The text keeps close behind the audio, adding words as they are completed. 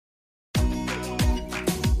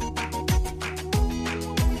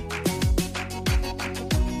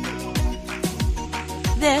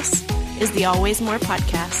This is the Always More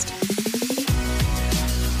Podcast.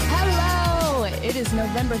 Hello! It is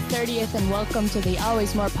November 30th, and welcome to the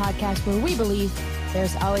Always More Podcast, where we believe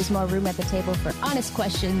there's always more room at the table for honest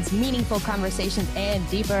questions, meaningful conversations, and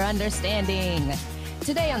deeper understanding.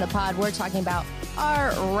 Today on the pod, we're talking about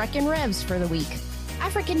our Wreckin' Revs for the week,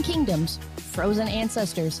 African kingdoms, frozen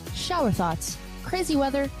ancestors, shower thoughts, crazy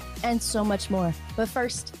weather, and so much more. But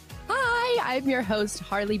first, hi, I'm your host,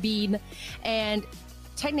 Harley Bean, and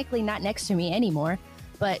technically not next to me anymore,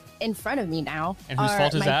 but in front of me now. And whose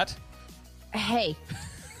fault is that? Hey,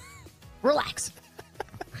 relax.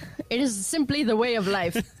 It is simply the way of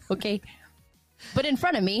life, okay? But in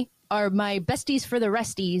front of me are my besties for the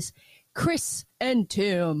resties, Chris and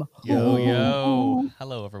Tim. Yo, yo.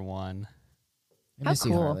 Hello, everyone. How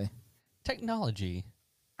cool. Harley. Technology.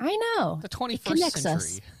 I know. The 21st It connects century.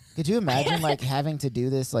 us. Could you imagine like having to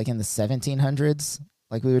do this like in the 1700s?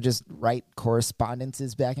 Like we would just write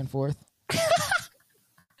correspondences back and forth.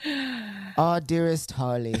 Ah, dearest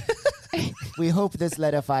Harley, we hope this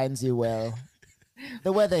letter finds you well.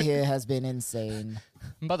 The weather here has been insane.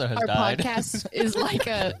 Mother has Our died. podcast is like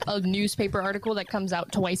a newspaper article that comes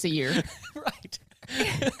out twice a year. Right.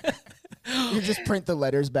 You just print the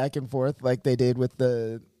letters back and forth like they did with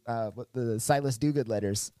the Silas Dogood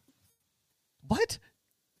letters. What?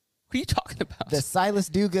 What are you talking about? The Silas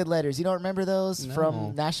Dogood letters. You don't remember those No.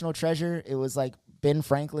 from National Treasure? It was like Ben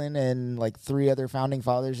Franklin and like 3 other founding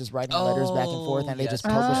fathers just writing letters back and forth, and they yes. just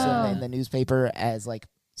published them Oh. in the newspaper as like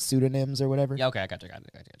pseudonyms or whatever. Yeah, okay, I got you.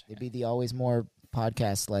 It'd be the Always More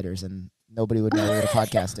podcast letters, and nobody would know what a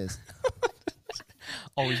podcast is.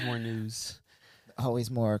 Always more news.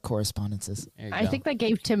 Always More correspondences. There you I go. think that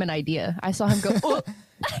gave Tim an idea. I saw him go, oh.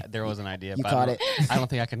 There was an idea. You but caught I don't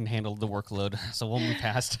think I can handle the workload, so we'll move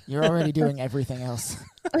past. You're already doing everything else.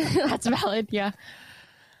 That's valid, yeah.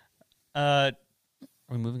 Are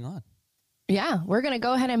we moving on? Yeah, we're going to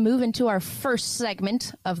go ahead and move into our first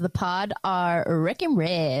segment of the pod, our Rick and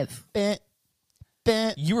Rev. Bent,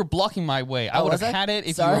 bent. You were blocking my way. I Oh, would was have I? had it if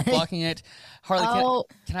you Sorry. were blocking it. Harley, Oh.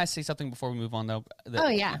 can I say something before we move on, though? Oh,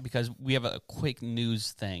 yeah. Because we have a quick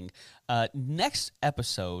news thing. Next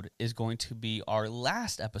episode is going to be our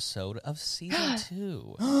last episode of Season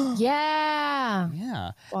 2. Yeah.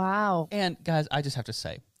 Yeah. Wow. And, guys, I just have to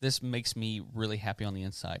say, this makes me really happy on the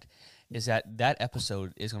inside, is that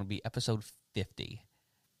episode is going to be episode 50.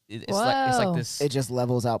 It's like Whoa. this. It just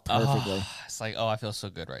levels out perfectly. It's like, I feel so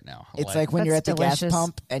good right now. It's like when you're at That's the gas delicious.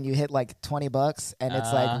 pump and you hit like $20 and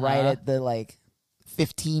it's like right at the like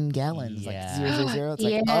 15 gallons, Yeah. like 000. It's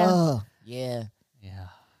like, Yeah. oh, yeah. Yeah.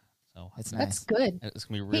 So It's That's nice. good. it's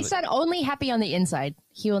going to be really. He said only happy on the inside.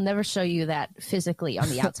 He will never show you that physically on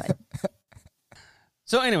the outside.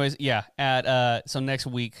 So, anyways, yeah. So next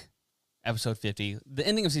week, episode 50, the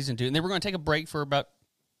ending of season 2, and then we're going to take a break for about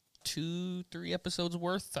 2-3 episodes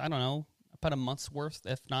worth. I don't know, about a month's worth,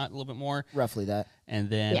 if not a little bit more, Roughly that. and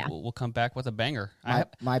then Yeah. we'll come back with a banger.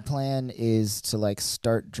 My plan is to like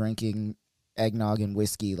start drinking eggnog and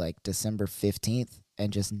whiskey like December 15th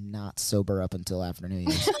and just not sober up until after New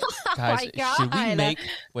Year's. Guys, my should we God. make?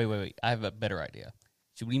 Wait. I have a better idea.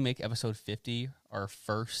 Should we make episode 50 our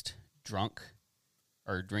first drunk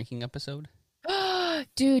or drinking episode?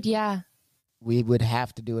 Dude, yeah. We would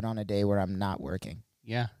have to do it on a day where I'm not working.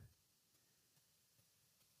 Yeah.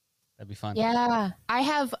 That'd be fun. Yeah. I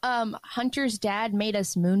have Hunter's dad made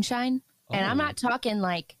us moonshine. And I'm Oh. not talking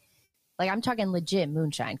like I'm talking legit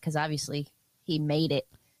moonshine, because obviously he made it.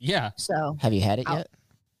 Yeah. So, Have you had it Oh. yet?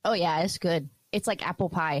 oh yeah, it's good. It's like apple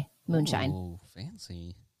pie moonshine. Oh,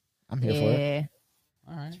 fancy. I'm here for it. Yeah.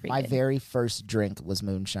 All right. Pretty My good. very first drink was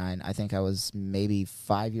moonshine. I think I was maybe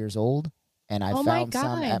 5 years old, and I Oh my found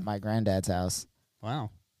some God. at my granddad's house.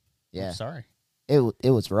 Wow. Yeah, I'm sorry. it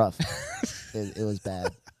was rough. it was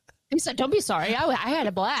bad. He said, don't be sorry. I had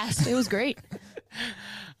a blast. It was great.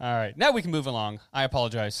 All right. Now we can move along. I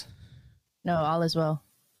apologize. No, all is well.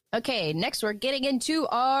 Okay, next we're getting into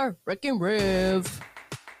our Rick and Rev.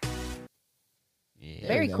 Yeah.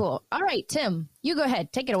 Very we go. cool. All right, Tim, you go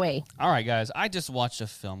ahead. Take it away. All right, guys. I just watched a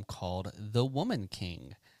film called The Woman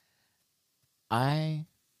King. I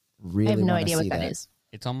really I have no wanna idea see what that is.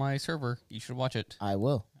 It's on my server. You should watch it. I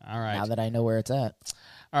will. All right. Now that I know where it's at.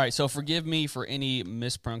 All right. So forgive me for any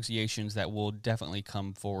mispronunciations that will definitely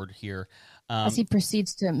come forward here. As he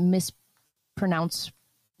proceeds to mispronunciate.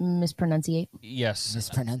 Yes.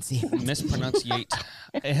 Mispronunciate. Mispronunciate.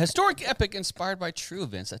 A historic epic inspired by true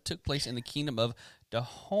events that took place in the kingdom of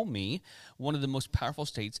Dahomey, one of the most powerful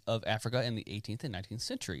states of Africa in the 18th and 19th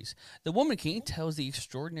centuries. The Woman King tells the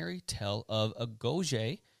extraordinary tale of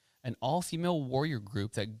Agoge, an all-female warrior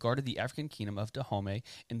group that guarded the African kingdom of Dahomey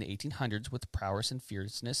in the 1800s with prowess and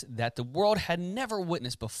fierceness that the world had never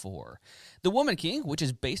witnessed before. The Woman King, which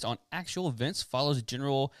is based on actual events, follows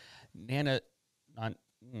General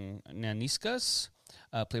Naniscus,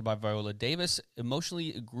 played by Viola Davis,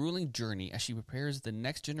 emotionally grueling journey as she prepares the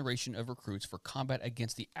next generation of recruits for combat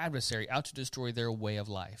against the adversary out to destroy their way of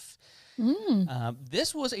life.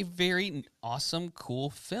 This was a very awesome,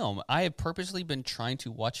 cool film. I have purposely been trying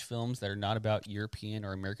to watch films that are not about European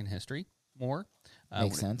or American history more.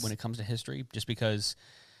 Makes sense. When it comes to history, just because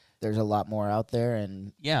there's a lot more out there,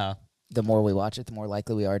 and yeah, the more we watch it, the more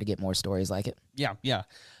likely we are to get more stories like it. Yeah.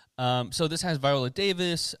 So this has Viola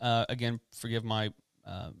Davis. Again, forgive my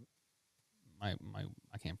I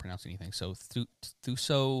can't pronounce anything. So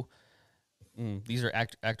Thuso, these are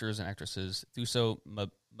actors and actresses. Thuso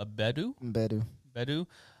Bedu,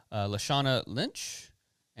 Lashana Lynch,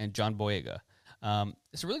 and John Boyega.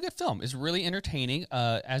 It's a really good film. It's really entertaining.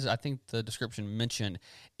 As I think the description mentioned,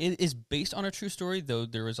 it is based on a true story, though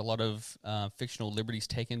there is a lot of fictional liberties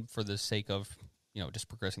taken for the sake of just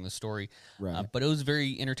progressing the story. Right. But it was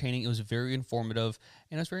very entertaining. It was very informative,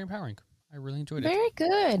 and it was very empowering. I really enjoyed it. Very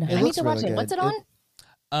good. I need to watch it. What's it on?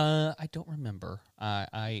 I don't remember.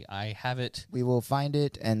 I have it. We will find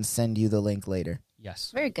it and send you the link later.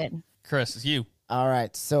 Yes. Very good. Chris, it's you. All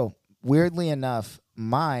right. So, weirdly enough,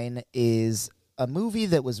 mine is a movie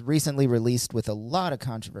that was recently released with a lot of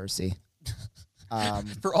controversy.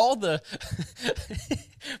 For all the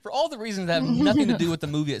reasons that have nothing to do with the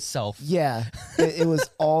movie itself. Yeah, it was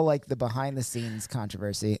all like the behind the scenes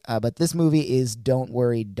controversy. But this movie is Don't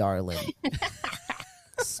Worry, Darling.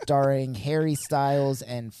 Starring Harry Styles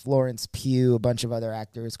and Florence Pugh, a bunch of other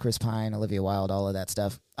actors, Chris Pine, Olivia Wilde, all of that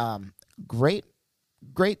stuff. Great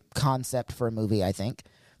concept for a movie, I think.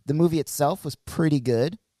 The movie itself was pretty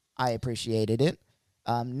good. I appreciated it.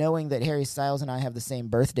 Knowing that Harry Styles and I have the same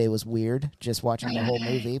birthday was weird, just watching the whole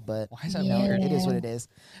movie, but why is that weird? It is what it is.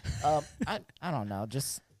 I don't know,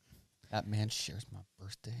 just... That man shares my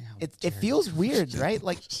birthday. It feels weird, right?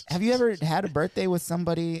 Like, have you ever had a birthday with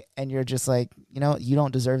somebody and you're just like, you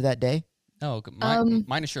don't deserve that day? No,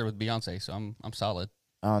 mine is shared with Beyonce, so I'm solid.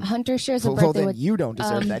 Hunter shares a birthday well, then with... you don't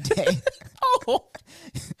deserve that day. Oh!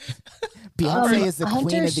 Beyonce is the queen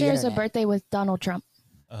Hunter of the shares internet. a birthday with Donald Trump.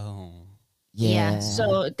 Oh. Yeah.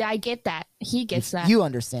 So I get that. He gets that. You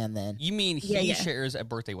understand then. You mean he shares a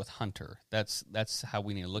birthday with Hunter. That's how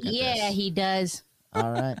we need to look at this. Yeah, he does.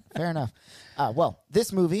 All right. Fair enough. Well,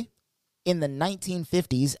 this movie, in the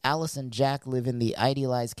 1950s, Alice and Jack live in the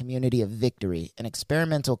idealized community of Victory, an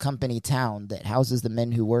experimental company town that houses the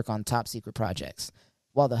men who work on top-secret projects.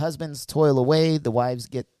 While the husbands toil away, the wives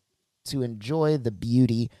get to enjoy the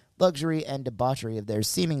beauty, luxury, and debauchery of their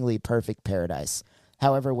seemingly perfect paradise.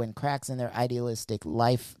 However, when cracks in their idealistic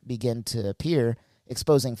life begin to appear,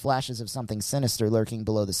 exposing flashes of something sinister lurking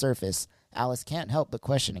below the surface, Alice can't help but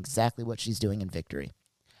question exactly what she's doing in Victory.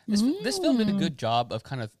 This film did a good job of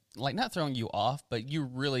kind of, like, not throwing you off, but you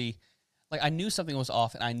really, like, I knew something was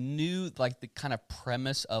off, and I knew, like, the kind of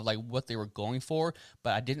premise of, like, what they were going for,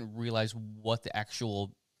 but I didn't realize what the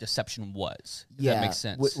actual deception was. If that makes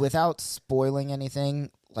sense. Without spoiling anything,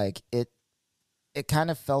 like, it kind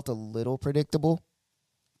of felt a little predictable.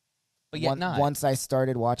 But yet not. Once I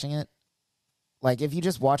started watching it. Like, if you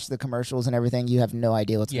just watch the commercials and everything, you have no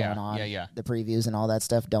idea what's going on. Yeah. The previews and all that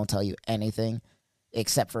stuff don't tell you anything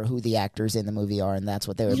except for who the actors in the movie are, and that's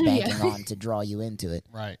what they were banking on to draw you into it.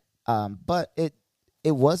 Right. But it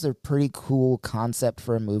was a pretty cool concept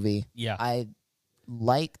for a movie. Yeah. I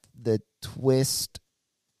liked the twist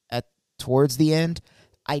towards the end.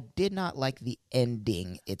 I did not like the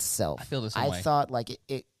ending itself. I feel the same way. I thought, like,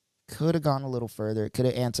 it could have gone a little further. It could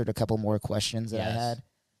have answered a couple more questions that I had.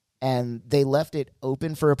 And they left it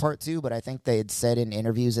open for a part 2, but I think they had said in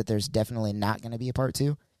interviews that there's definitely not going to be a part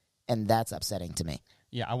 2, and that's upsetting to me.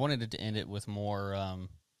 Yeah, I wanted it to end it with more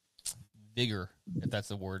vigor, if that's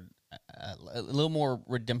the word. A little more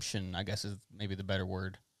redemption, I guess, is maybe the better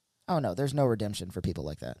word. Oh, no, there's no redemption for people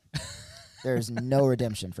like that. There's no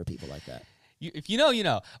redemption for people like that. If you know, you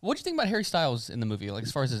know. What do you think about Harry Styles in the movie, like,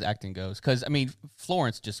 as far as his acting goes? Because, I mean,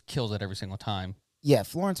 Florence just kills it every single time. Yeah,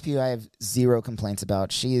 Florence Pugh, I have zero complaints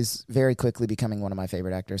about. She is very quickly becoming one of my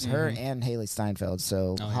favorite actors. Her and Haley Steinfeld.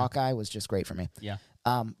 So Hawkeye was just great for me. Yeah.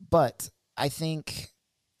 But I think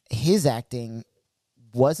his acting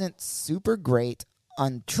wasn't super great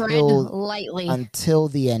until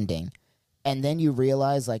the ending. And then you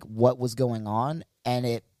realize, like, what was going on, and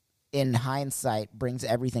it, in hindsight, brings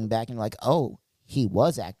everything back, and you're like, oh, he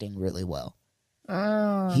was acting really well.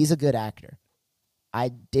 He's a good actor. I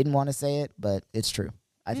didn't want to say it, but it's true.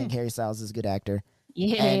 I think Harry Styles is a good actor.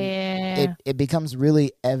 Yeah. And it becomes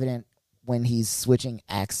really evident when he's switching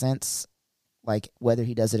accents, like whether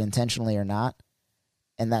he does it intentionally or not.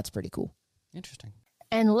 And that's pretty cool. Interesting.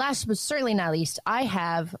 And last but certainly not least, I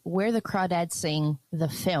have Where the Crawdads Sing, the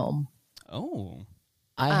film. Oh.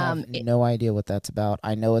 I have no idea what that's about.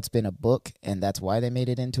 I know it's been a book, and that's why they made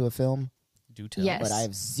it into a film. Do tell. Yes. But I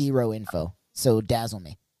have zero info. So dazzle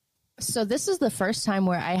me. So this is the first time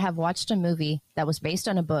where I have watched a movie that was based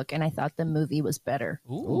on a book, and I thought the movie was better.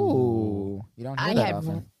 Ooh. You don't hear that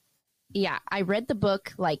often. Yeah, I read the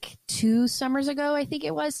book like 2 summers ago, I think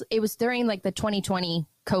it was. It was during like the 2020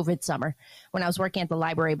 COVID summer when I was working at the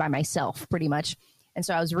library by myself, pretty much. And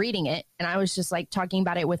so I was reading it, and I was just like talking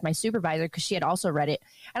about it with my supervisor because she had also read it.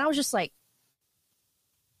 And I was just like,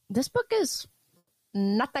 this book is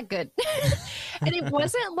not that good. And it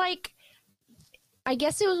wasn't like, I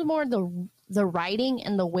guess it was more the writing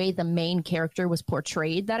and the way the main character was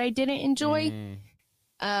portrayed that I didn't enjoy.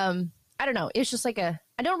 I don't know. It's just like I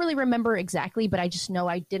don't really remember exactly, but I just know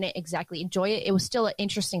I didn't exactly enjoy it. It was still an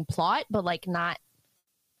interesting plot, but like not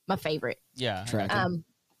my favorite. Yeah.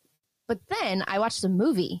 But then I watched the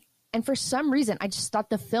movie, and for some reason, I just thought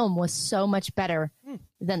the film was so much better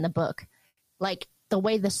than the book. Like the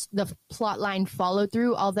way the plot line followed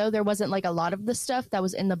through, although there wasn't like a lot of the stuff that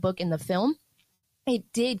was in the book in the film, it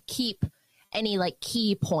did keep any like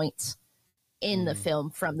key points in the film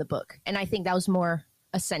from the book. And I think that was more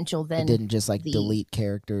essential than it didn't just like delete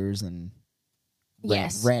characters and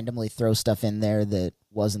randomly throw stuff in there that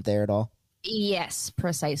wasn't there at all. Yes,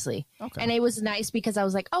 precisely. Okay. And it was nice because I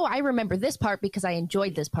was like, oh, I remember this part because I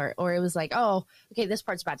enjoyed this part. Or it was like, oh, okay, this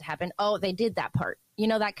part's about to happen. Oh, they did that part. You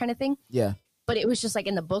know, that kind of thing. Yeah. But it was just like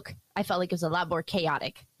in the book, I felt like it was a lot more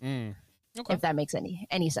chaotic. Okay. If that makes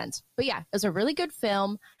any sense. But yeah, it was a really good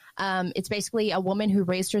film. It's basically a woman who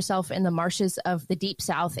raised herself in the marshes of the Deep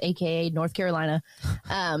South, aka North Carolina,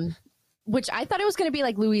 which I thought it was going to be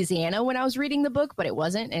like Louisiana when I was reading the book, but it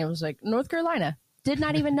wasn't. And it was like North Carolina. Did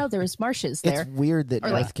not even know there was marshes there. It's weird that Or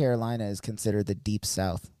North like- Carolina is considered the Deep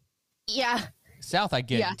South. Yeah. South, I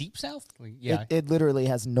get. Yeah. Deep South? Like, yeah. It literally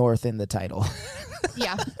has North in the title.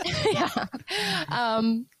 Yeah.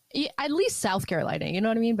 Yeah, at least South Carolina, you know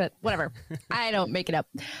what I mean? But whatever. I don't make it up.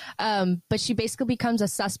 But she basically becomes a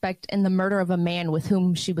suspect in the murder of a man with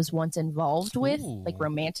whom she was once involved with, like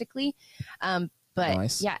romantically. But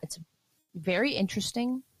Nice. yeah, it's very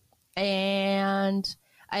interesting. And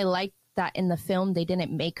I like that in the film they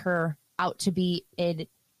didn't make her out to be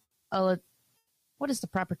what is the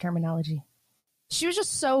proper terminology? She was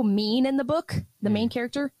just so mean in the book, the main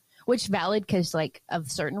character, which valid because like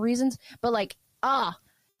of certain reasons, but like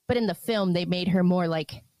but in the film they made her more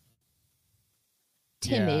like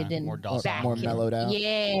timid and more docile. back More and- mellowed out.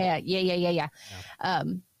 Yeah.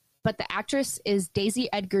 But the actress is Daisy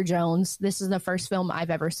Edgar Jones. This is the first film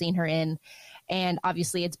I've ever seen her in. And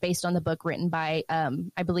obviously it's based on the book written by,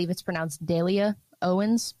 I believe it's pronounced Delia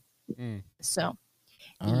Owens. So,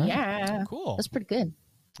 All right. yeah. Cool. That's pretty good.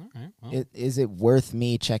 All right. Well, Is it worth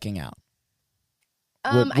me checking out?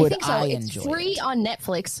 I would think so. I It's enjoy free it? on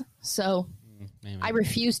Netflix. So maybe. I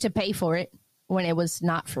refused to pay for it when it was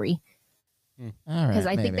not free. All right. Because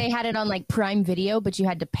I think maybe. they had it on like Prime Video, but you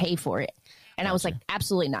had to pay for it. And I was like,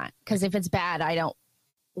 absolutely not. Because if it's bad, I don't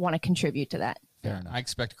want to contribute to that. Fair enough. I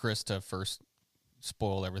expect Chris to first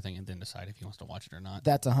spoil everything and then decide if he wants to watch it or not.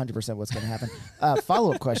 That's 100% what's going to happen.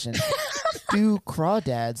 Follow-up question. Do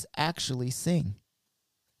crawdads actually sing?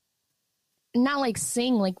 Not like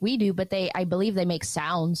sing like we do, but I believe they make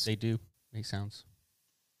sounds. They do make sounds.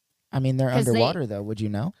 I mean, they're 'Cause underwater, though. Would you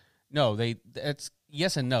know? No, it's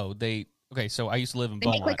yes and no. Okay, so I used to live in They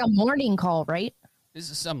Beaumont. make like a morning call, right? This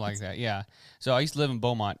is something like that, yeah. So I used to live in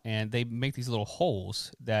Beaumont, and they make these little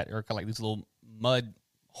holes that are kind of like these little mud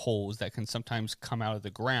holes that can sometimes come out of the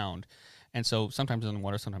ground. And so sometimes they're in the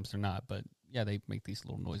water, sometimes they're not. But yeah, they make these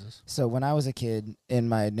little noises. So when I was a kid in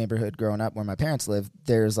my neighborhood growing up where my parents lived,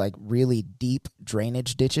 there's like really deep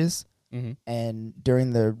drainage ditches. Mm-hmm. And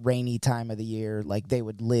during the rainy time of the year, like they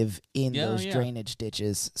would live in those drainage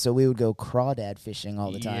ditches. So we would go crawdad fishing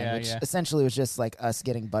all the time, which essentially was just like us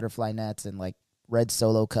getting butterfly nets and like red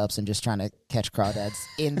Solo cups and just trying to catch crawdads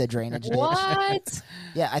in the drainage ditch. What?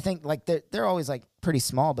 Yeah, I think like they're always like pretty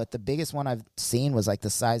small, but the biggest one I've seen was like the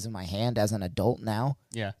size of my hand as an adult now.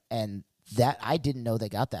 Yeah. And that I didn't know they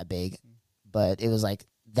got that big, but it was like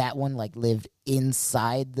that one like lived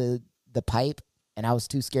inside the pipe, and I was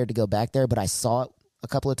too scared to go back there, but I saw it a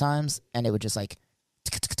couple of times, and it would just like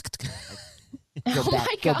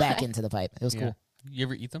go back into the pipe. It was cool. You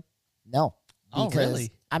ever eat them? No. Oh, Because,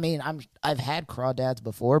 really? I mean, I've had crawdads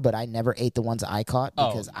before, but I never ate the ones I caught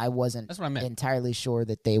because I wasn't that's what I meant. entirely sure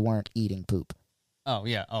that they weren't eating poop. Oh,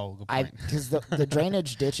 yeah. Oh, good point. Because the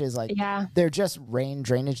drainage ditches, like, Yeah. they're just rain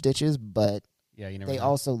drainage ditches, but Yeah, you never they know.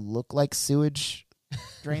 also look like sewage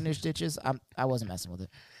drainage ditches. I wasn't messing with it.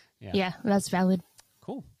 Yeah, that's valid.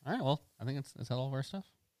 Cool. All right, well, I think is that all of our stuff?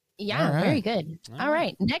 Yeah, All right. very good. All All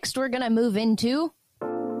right. Next, we're going to move into...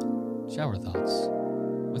 Shower thoughts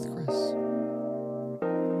with Chris.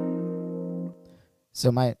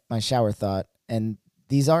 So my shower thought, and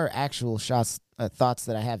these are actual thoughts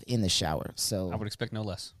that I have in the shower. So I would expect no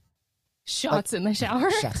less. shots in the shower.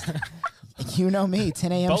 shots. You know me,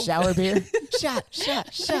 10 a.m. Both. shower beer. Shot.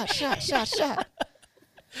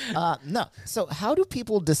 No. So how do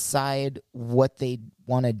people decide what they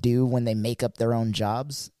want to do when they make up their own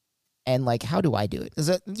jobs? And, like, how do I do it? Is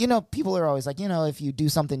it, people are always like, if you do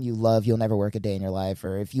something you love, you'll never work a day in your life.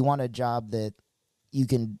 Or if you want a job that you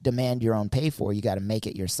can demand your own pay for, you got to make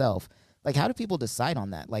it yourself. Like, how do people decide on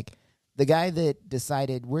that? Like, the guy that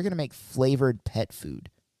decided we're going to make flavored pet food.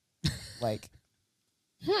 Like,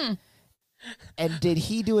 And did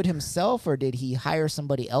he do it himself, or did he hire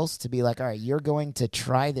somebody else to be like, all right, you're going to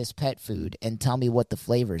try this pet food and tell me what the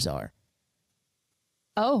flavors are?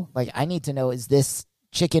 Oh. Like, I need to know, is this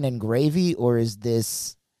chicken and gravy, or is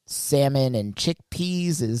this salmon and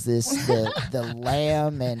chickpeas? Is this the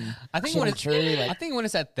lamb and I think when chimichurri? I think when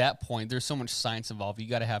it's at that point, there's so much science involved. You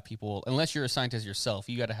got to have people, unless you're a scientist yourself,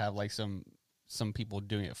 you got to have like some people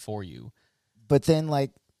doing it for you. But then,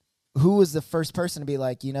 like, who was the first person to be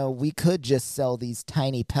like, we could just sell these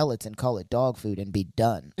tiny pellets and call it dog food and be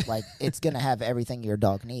done. Like, it's going to have everything your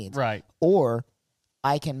dog needs. Right. Or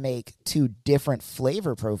I can make 2 different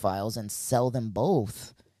flavor profiles and sell them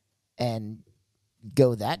both and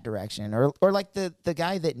go that direction. Or like the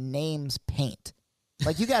guy that names paint.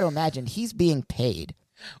 Like, you got to imagine he's being paid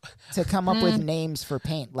to come up with names for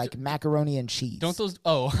paint, like macaroni and cheese. I was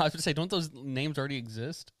going to say, don't those names already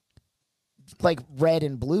exist? Like red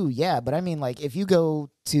and blue, yeah. But I mean, like, if you go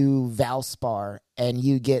to Valspar and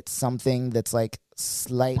you get something that's like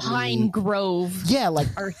slightly Pine Grove. yeah, like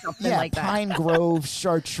Or something like that. Pine Grove,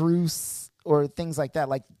 chartreuse, or things like that.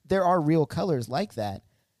 Like, there are real colors like that,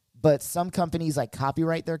 but some companies like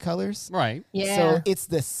copyright their colors, Right. Yeah. so it's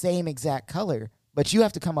the same exact color, but you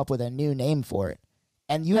have to come up with a new name for it,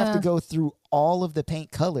 and you have to go through all of the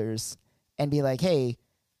paint colors and be like, hey,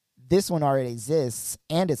 this one already exists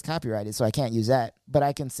and it's copyrighted, so I can't use that. But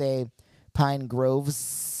I can say Pine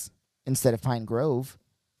Groves instead of Pine Grove.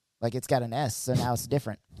 Like, it's got an S, so now it's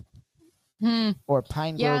different. Or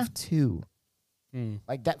Pine Grove 2.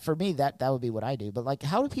 Like, that, for me, that would be what I do. But, like,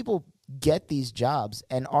 how do people get these jobs,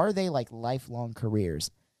 and are they, like, lifelong careers?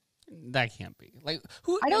 That can't be. Like,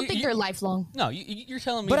 who? I don't think they're lifelong. No, you're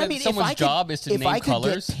telling me But that I mean, someone's job is to if name I could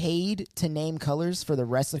colors. get paid to name colors for the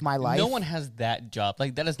rest of my life, No one has that job.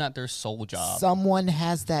 Like, that is not their sole job. someone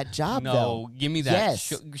has that job, No, though. give me that.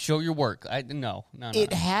 Yes. Show your work. No.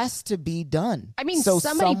 It has to be done. I mean, so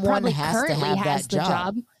somebody someone probably has to currently have has that the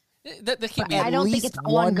job. That can't be I don't think least it's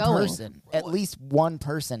one ongoing. person. At least one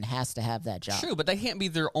person has to have that job. true, but that can't be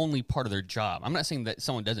their only part of their job. I'm not saying that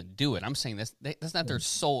someone doesn't do it. I'm saying that's not their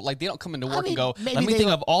sole. Like, they don't come into work and go, maybe let me they think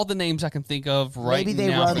run- of all the names I can think of right Maybe they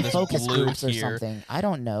now run for this focus blue groups or here. something. I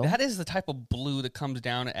don't know. That is the type of blue that comes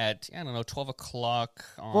down at 12 o'clock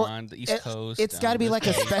on the East Coast. It's got to be like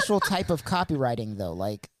a special type of copywriting, though.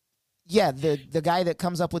 Like, yeah, the guy that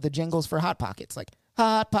comes up with the jingles for Hot Pockets, like,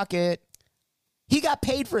 Hot Pocket. He got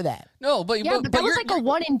paid for that. No, but Yeah, but that was like a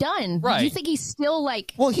one and done. Right. Do you think he's still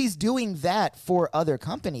like... Well, he's doing that for other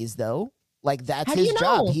companies, though. Like, that's How do his you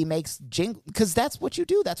job. know? He makes jingle, because that's what you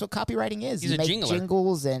do. That's what copywriting is. He's You a make jingler.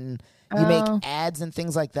 jingles and you make Oh. ads and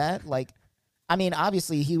things like that. Like, I mean,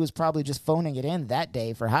 obviously, he was probably just phoning it in that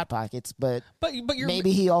day for Hot Pockets, but you're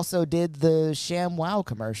maybe he also did the ShamWow But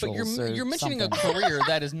commercials. you're or mentioning something. a career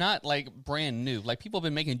that is not like brand new. Like, people have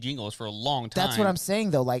been making jingles for a long time. That's what I'm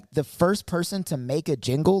saying, though. Like, the first person to make a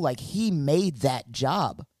jingle, like, he made that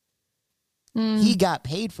job. He got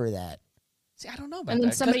paid for that. See, I don't know about And that. then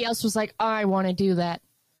 'cause- somebody else was like, I want to do that.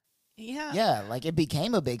 Yeah. Yeah, like, it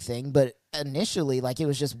became a big thing, but initially, like, it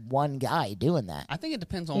was just one guy doing that. I think it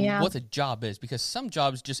depends on Yeah. what the job is, because some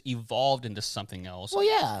jobs just evolved into something else. Well,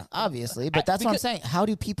 yeah, obviously, but that's what I'm because- saying. How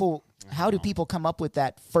do people come up with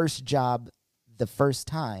that first job the first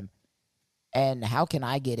time, and how can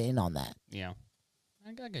I get in on that? Yeah.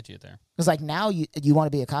 I gotta get you there. Because, like, now you want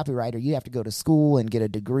to be a copywriter, you have to go to school and get a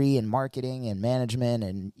degree in marketing and management,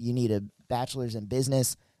 and you need a bachelor's in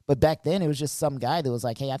business. But back then, it was just some guy that was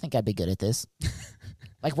like, hey, I think I'd be good at this.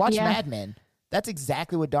 Like, watch Yeah. Mad Men. That's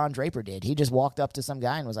exactly what Don Draper did. He just walked up to some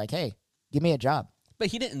guy and was like, hey, give me a job. But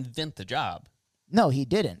he didn't invent the job. No, he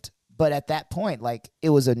didn't. But at that point, like, it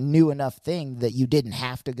was a new enough thing that you didn't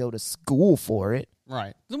have to go to school for it.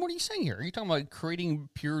 Right. Then what are you saying here? Are you talking about creating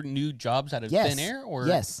pure new jobs out of Yes. thin air? Or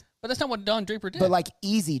Yes. But that's not what Don Draper did. But like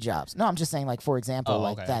easy jobs. No, I'm just saying, like, for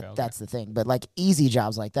example, that's the thing. But like easy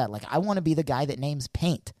jobs like that. Like, I want to be the guy that names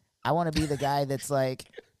paint. I want to be the guy that's like,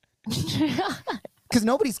 because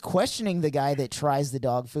nobody's questioning the guy that tries the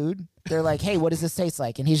dog food. They're like, hey, what does this taste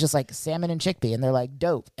like? And he's just like, salmon and chickpea. And they're like,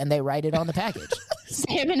 dope. And they write it on the package.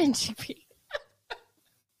 Salmon and chickpea.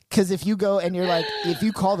 Because if you go and you're like, if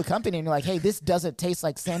you call the company and you're like, hey, this doesn't taste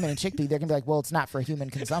like salmon and chickpea, they're going to be like, well, it's not for human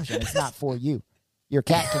consumption. It's not for you. Your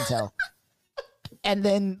cat can tell. And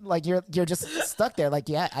then, like, you're just stuck there. Like,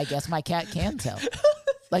 yeah, I guess my cat can tell.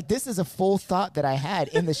 Like, this is a full thought that I had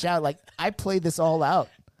in the shower. Like, I played this all out.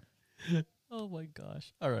 Oh my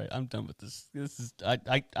gosh! All right, I'm done with this. This is I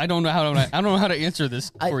don't know how to answer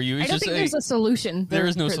this for you. It's I don't think there's a solution. There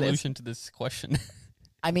is no for solution to this question.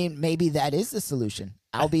 I mean, maybe that is the solution.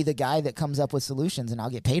 I'll be the guy that comes up with solutions, and I'll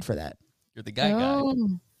get paid for that. You're the guy.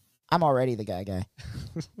 I'm already the guy.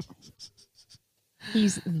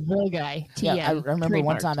 He's the guy. TM, yeah, I remember trademarked.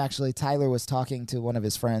 one time, actually, Tyler was talking to one of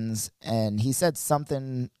his friends, and he said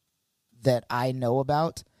something that I know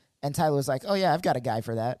about, and Tyler was like, oh, yeah, I've got a guy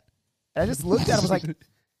for that. And I just looked at him and was like,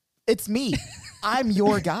 it's me. I'm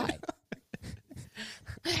your guy.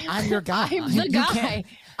 I'm your guy. I'm the guy.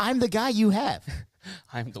 I'm the guy you have.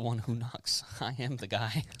 I'm the one who knocks. I am the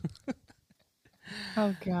guy.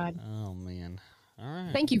 Oh, God. Oh, man. All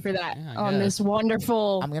right. Thank you for that Yeah, on this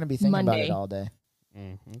wonderful I'm going to be thinking Monday. about it all day.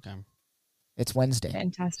 Okay. It's Wednesday.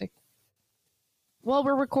 Fantastic. Well,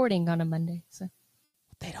 we're recording on a Monday, so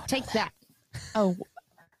They don't take know that. Oh,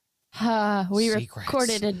 we Secrets.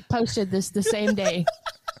 recorded and posted this the same day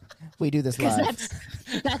We do this because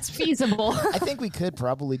live. that's feasible. I think we could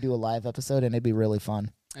probably do a live episode, and it'd be really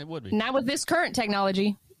fun. It would be. Not with this current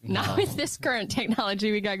technology. Not with this current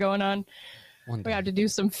technology we got going on. One We day. have to do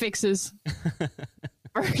some fixes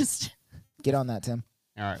first. Get on that, Tim.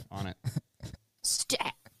 All right, on it.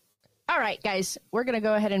 Stack. All right, guys, we're going to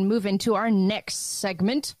go ahead and move into our next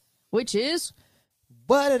segment, which is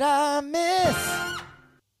What did I miss?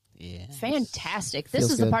 Yeah. fantastic. This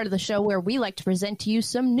Feels is the good. part of the show where we like to present to you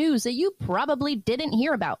some news that you probably didn't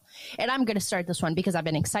hear about. And I'm going to start this one because I've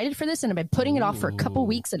been excited for this and I've been putting it off for a couple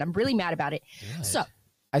weeks and I'm really mad about it. Good. So,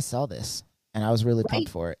 I saw this, and I was really Right?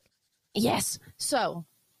 pumped for it. yes. So,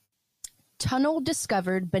 tunnel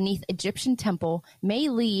discovered beneath Egyptian temple may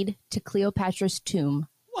lead to Cleopatra's tomb,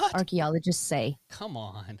 What? archaeologists say. Come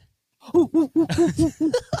on.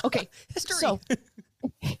 Okay, so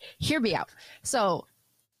hear me out. So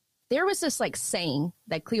there was this like saying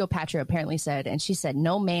that Cleopatra apparently said, and she said,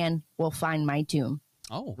 "No man will find my tomb."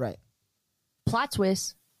 Oh. Right. Plot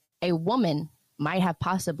twist: a woman might have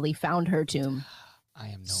possibly found her tomb. I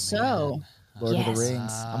am no So, man. Lord of Yes. the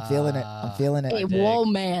Rings. I'm feeling it. I'm feeling it. A dig.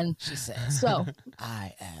 woman. She says, So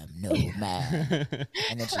I am no man.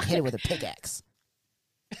 And then she hit it with a pickaxe.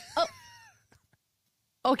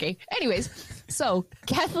 okay. Anyways, so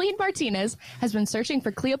Kathleen Martinez has been searching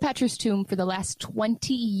for Cleopatra's tomb for the last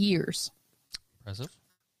 20 years. Impressive.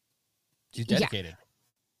 She's Yeah. dedicated.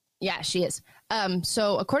 Yeah, she is.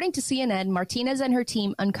 So according to CNN, Martinez and her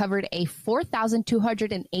team uncovered a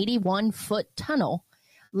 4,281 foot tunnel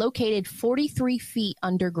located 43 feet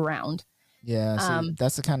underground. Yeah, see,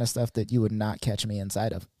 that's the kind of stuff that you would not catch me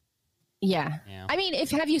inside of. Yeah. Yeah. I mean,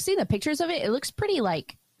 have you seen the pictures of it? It looks pretty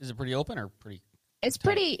like Is it pretty open or pretty?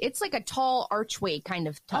 it's like a tall archway kind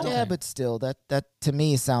of tunnel. Yeah, but still, that to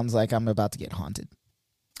me sounds like I'm about to get haunted.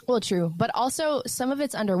 Well, true. But also some of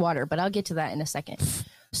it's underwater, but I'll get to that in a second.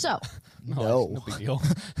 So No. No big deal.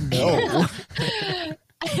 No.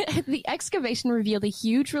 the excavation revealed a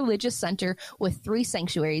huge religious center with 3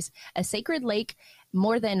 sanctuaries, a sacred lake,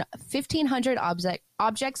 more than 1,500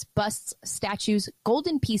 objects, busts, statues,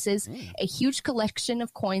 golden pieces, a huge collection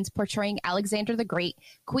of coins portraying Alexander the Great,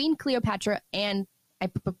 Queen Cleopatra, and I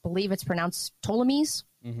believe it's pronounced Ptolemies.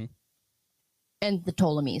 Mm-hmm. And the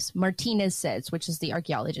Ptolemies, Martinez says, which is the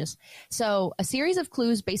archaeologist. So a series of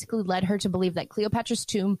clues basically led her to believe that Cleopatra's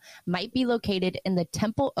tomb might be located in the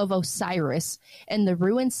Temple of Osiris in the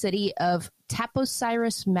ruined city of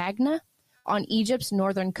Taposiris Magna on Egypt's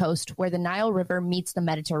northern coast, where the Nile River meets the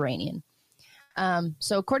Mediterranean.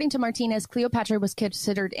 So according to Martinez, Cleopatra was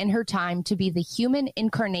considered in her time to be the human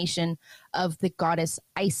incarnation of the goddess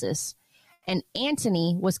Isis. And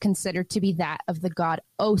Antony was considered to be that of the god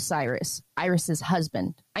Osiris, Isis's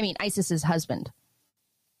husband.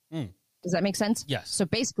 Does that make sense? Yes. So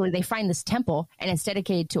basically, they find this temple, and it's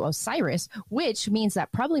dedicated to Osiris, which means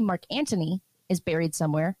that probably Mark Antony is buried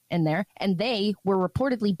somewhere in there, and they were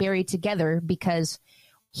reportedly buried together because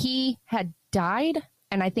he had died,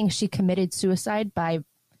 and I think she committed suicide by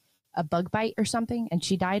a bug bite or something, and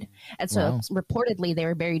she died. And so reportedly they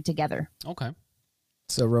were buried together. Okay.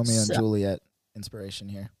 So Romeo and Juliet inspiration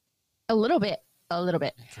here. A little bit.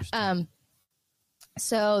 Interesting.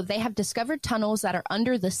 So they have discovered tunnels that are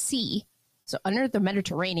under the sea, so under the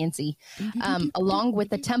Mediterranean Sea, along with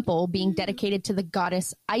the temple being dedicated to the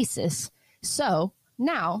goddess Isis. So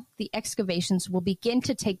now the excavations will begin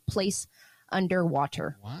to take place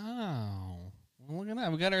underwater. Wow. Well, look at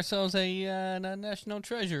that. We got ourselves a national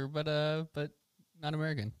treasure, but not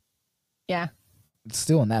American. Yeah. It's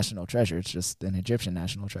still a national treasure. It's just an Egyptian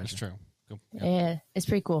national treasure. That's true. Cool. Yeah, it's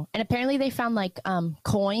pretty cool. And apparently they found like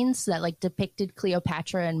coins that like depicted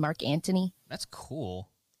Cleopatra and Mark Antony That's cool.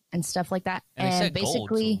 and stuff like that. And they said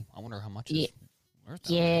basically, gold, so I wonder how much is worth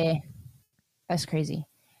that. yeah, that's crazy.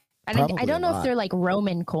 And Probably I don't a know lot. if they're like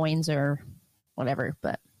Roman coins or whatever,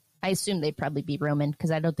 but I assume they'd probably be Roman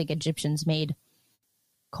because I don't think Egyptians made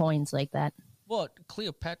coins like that. Well,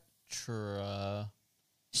 Cleopatra.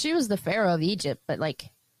 She was the pharaoh of Egypt, but like,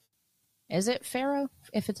 is it pharaoh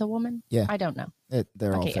if it's a woman? Yeah. I don't know.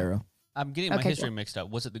 They're all Okay. pharaoh. I'm getting my Okay, history cool. mixed up.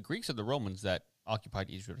 Was it the Greeks or the Romans that occupied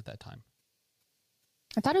Egypt at that time?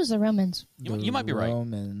 I thought it was the Romans. You might be right.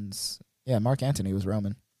 Romans. Yeah, Mark Antony was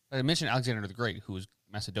Roman. I mentioned Alexander the Great, who was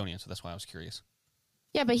Macedonian, so that's why I was curious.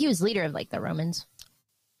 Yeah, but he was leader of like the Romans.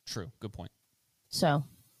 True. Good point. So,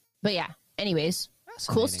 but yeah. Anyways,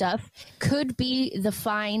 Fascinating. cool stuff. Could be the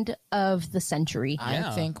find of the century.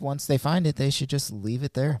 Yeah. I think once they find it, they should just leave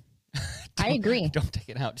it there. I agree. Don't take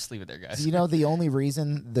it out. Just leave it there, guys. You know, the only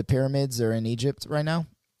reason the pyramids are in Egypt right now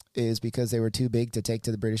is because they were too big to take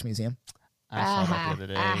to the British Museum. I saw that the other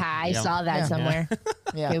day. I Yeah. saw that Yeah. somewhere.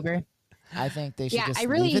 Yeah, Goober. I think they should Yeah, just I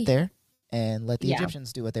really- leave it there and let the Yeah.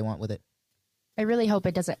 Egyptians do what they want with it. I really hope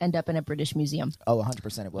it doesn't end up in a British museum. Oh,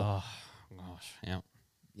 100% it will. Oh, gosh. Yeah.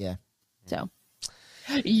 Yeah. So,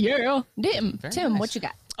 yeah. Tim, Very Tim, nice. what you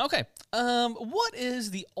got? Okay. What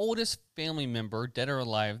is the oldest family member, dead or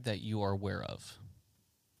alive, that you are aware of?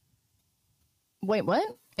 Wait, what?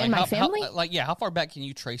 Like, In my how- family? how far back can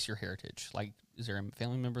you trace your heritage? Like, is there a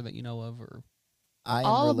family member that you know of, or are I am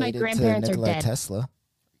All of my related grandparents to are Nikola dead. Tesla.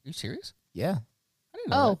 you serious? Yeah. I didn't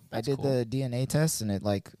know Oh. that. I That's did cool. the DNA test, and it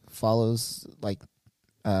like follows like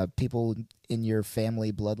people in your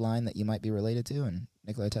family bloodline that you might be related to, and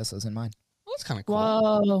Nikola Tesla's in mine. Well, that's kind of cool.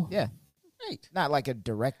 Whoa. Yeah, Right. not like a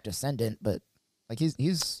direct descendant, but like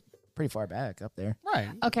he's pretty far back up there. Right.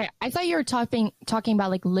 Okay, I thought you were talking about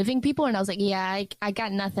like living people, and I was like, yeah, I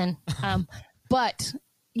got nothing. But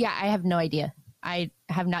yeah, I have no idea. I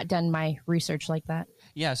have not done my research like that.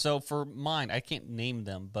 Yeah, so for mine, I can't name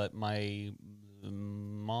them, but my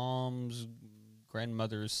mom's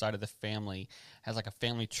grandmother's side of the family has like a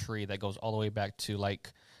family tree that goes all the way back to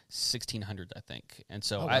like 1600s, I think. And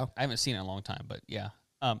so Oh, wow. I haven't seen it in a long time, but yeah.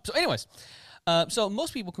 So anyways, so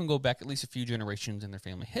most people can go back at least a few generations in their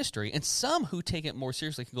family history, and some who take it more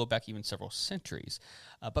seriously can go back even several centuries.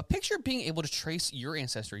 But picture being able to trace your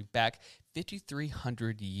ancestry back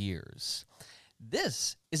 5,300 years.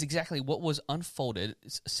 This is exactly what was unfolded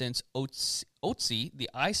since Otzi, the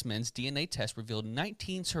Iceman's DNA test revealed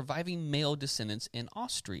 19 surviving male descendants in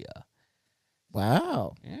Austria.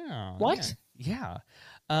 Wow. Yeah. What? Yeah.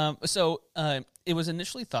 So it was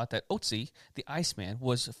initially thought that Otzi, the Iceman,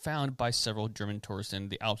 was found by several German tourists in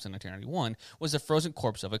the Alps in 1991, was the frozen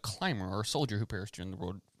corpse of a climber or soldier who perished during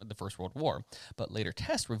the First World War. But later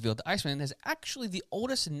tests revealed the Iceman is actually the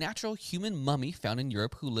oldest natural human mummy found in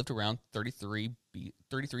Europe, who lived around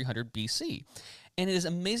 3300 BC. And it is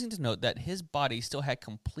amazing to note that his body still had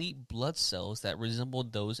complete blood cells that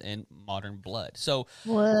resembled those in modern blood. So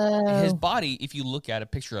Whoa. his body, if you look at a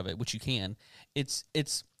picture of it, which you can, it's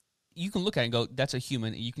you can look at it and go, that's a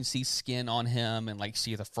human. You can see skin on him and like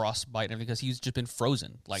see the frostbite and everything because he's just been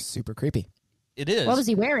frozen. Like Super creepy. it is. What was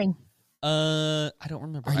he wearing? I don't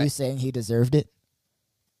remember. Are you saying he deserved it?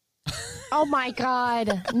 Oh my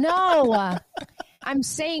God. No. I'm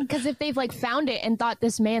saying because if they've like found it and thought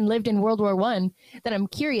this man lived in World War I, then I'm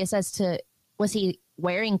curious as to, was he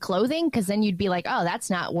wearing clothing? Because then you'd be like, oh, that's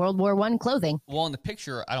not World War I clothing. Well, in the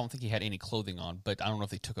picture, I don't think he had any clothing on, but I don't know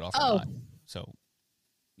if they took it off Oh. or not. So,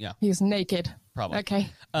 He's naked. probably. Okay.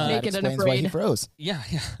 That Naked and explains why he afraid. froze. Yeah.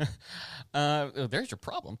 There's your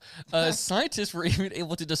problem. Scientists were even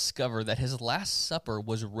able to discover that his last supper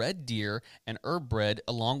was red deer and herb bread,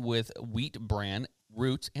 along with wheat bran,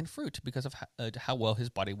 roots, and fruit, because of how well his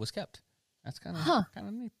body was kept. That's kind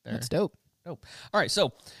of neat there. That's dope. Dope. All right,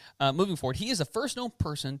 so moving forward, he is the first known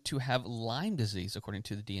person to have Lyme disease, according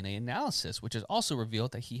to the DNA analysis, which has also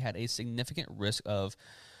revealed that he had a significant risk of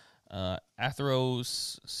Sclerosis.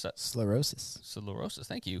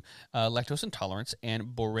 Thank you. Lactose intolerance and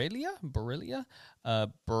Borrelia,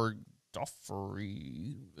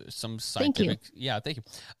 Burgdorferi, some scientific. Thank you.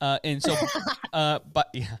 And so,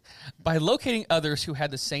 by locating others who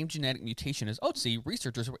had the same genetic mutation as Otzi,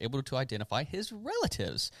 researchers were able to identify his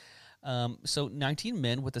relatives. So 19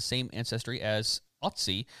 men with the same ancestry as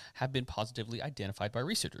Otzi have been positively identified by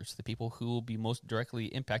researchers. The people who will be most directly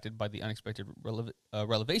impacted by the unexpected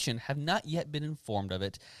revelation have not yet been informed of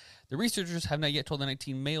it. The researchers have not yet told the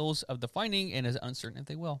 19 males of the finding and is uncertain if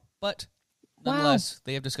they will. But nonetheless,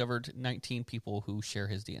 they have discovered 19 people who share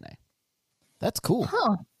his DNA. That's cool.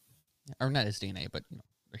 Huh. Or not his DNA, but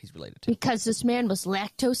he's related to. Because this man was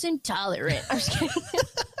lactose intolerant. I'm just kidding.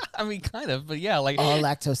 I mean, kind of, but yeah, like all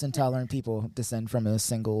lactose intolerant people descend from a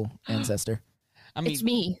single ancestor. I mean, it's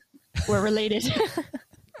me. We're related.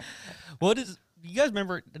 Well, you guys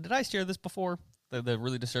remember? Did I share this before? The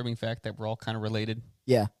really disturbing fact that we're all kind of related.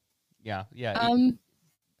 Yeah.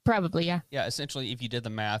 Probably, yeah. Yeah, essentially, if you did the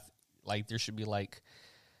math, like there should be like,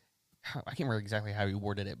 I can't remember exactly how he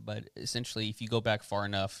worded it, but essentially, if you go back far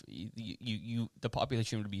enough, you the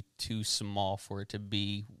population would be too small for it to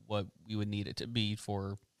be what we would need it to be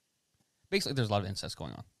for. Basically, there's a lot of incest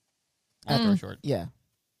going on. After short, yeah.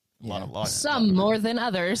 A lot of some more than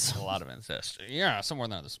others. A lot of incest. Yeah, some more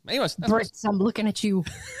than others. Anyways, Brits, I'm looking at you.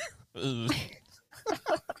 You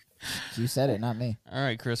said it, not me. All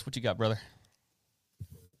right, Chris, what you got, brother?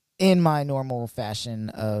 In my normal fashion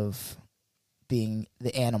of being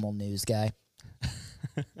the animal news guy,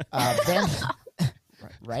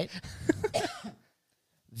 right?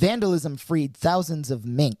 Vandalism freed thousands of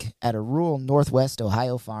mink at a rural Northwest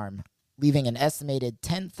Ohio farm, leaving an estimated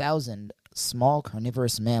 10,000 small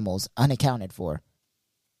carnivorous mammals unaccounted for.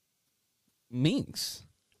 Minks.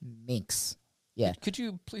 Yeah. Could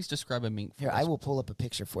you please describe a mink? Here, I will pull up a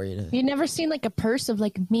picture for you. You never seen like a purse of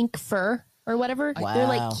like mink fur or whatever? Wow. They're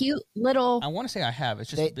like cute little. I want to say I have. It's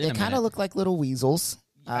just they kind of look like little weasels,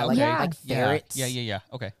 like ferrets. Yeah.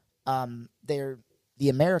 Okay. They're the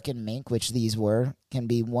American mink, which these were, can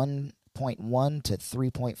be 1.1 to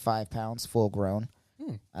 3.5 pounds full grown.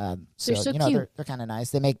 They're so cute. They're kind of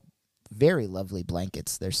nice. They make very lovely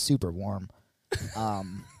blankets. They're super warm.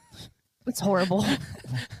 It's horrible.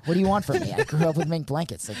 What do you want from me? I grew up with mink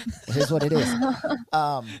blankets. Like, here's what it is.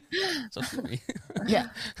 So screwy. Yeah.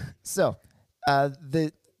 So,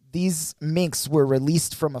 these minks were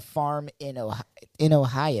released from a farm in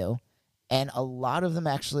Ohio, and a lot of them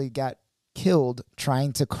actually got killed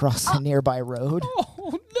trying to cross a nearby road.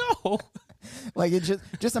 Oh no! Like it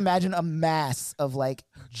just imagine a mass of like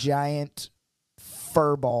giant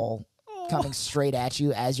fur ball coming straight at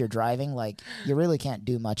you as you're driving. Like you really can't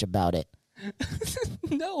do much about it.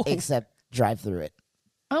 No. Except drive through it.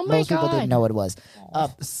 Oh my Most God. people didn't know what it was.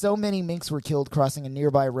 So many minks were killed crossing a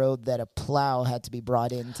nearby road that a plow had to be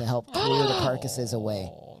brought in to help clear the carcasses away.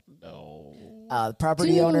 Oh no. The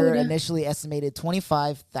property owner initially estimated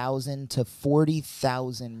 25,000 to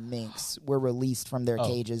 40,000 minks were released from their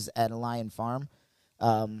cages at a lion farm.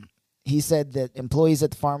 He said that employees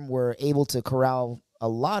at the farm were able to corral a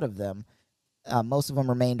lot of them. Most of them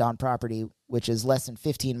remained on property, which is less than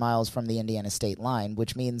 15 miles from the Indiana state line,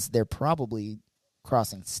 which means they're probably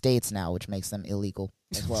crossing states now, which makes them illegal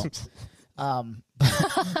as well.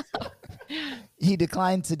 He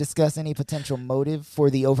declined to discuss any potential motive for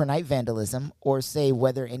the overnight vandalism or say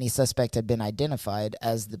whether any suspect had been identified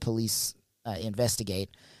as the police investigate.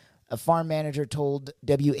 A farm manager told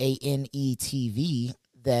WANE-TV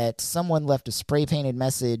that someone left a spray-painted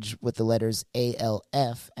message with the letters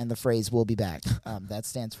ALF and the phrase, "We'll be back." That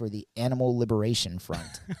stands for the Animal Liberation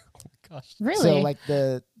Front. Oh gosh. Really? So, like,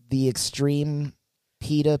 the extreme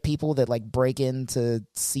PETA people that, like, break into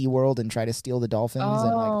SeaWorld and try to steal the dolphins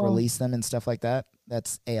and, like, release them and stuff like that,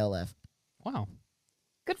 that's ALF. Wow.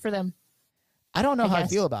 Good for them. I don't know how I guess.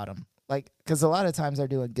 feel about them. Like, because a lot of times they're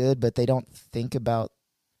doing good, but they don't think about...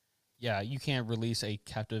 Yeah, you can't release a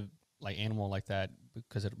captive like animal like that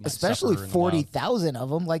because it might Especially suffer in the wild. 40,000 of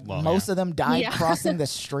them. Like, Well, most yeah. of them died crossing the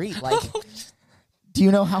street. Like, do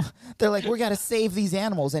you know how... They're like, we got to save these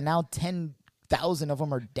animals, and now 10,000 of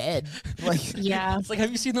them are dead. Like, Yeah. It's like, have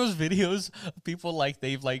you seen those videos of people like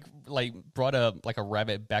they've like brought a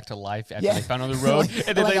rabbit back to life after they found it on the road, like,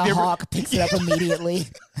 and then like they a hawk picks it up immediately.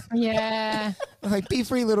 Yeah. Like, be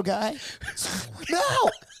free, little guy. No!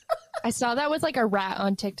 I saw that with like a rat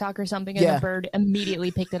on TikTok or something, and Yeah. the bird immediately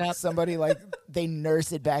picked it up. Somebody, like, they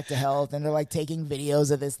nurse it back to health, and they're, like, taking videos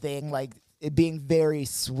of this thing, like, it being very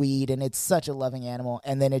sweet, and it's such a loving animal,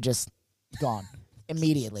 and then it just gone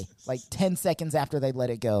immediately, like 10 seconds after they let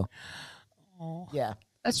it go. Oh. Yeah.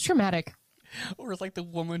 That's traumatic. Or like the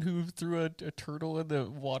woman who threw a turtle in the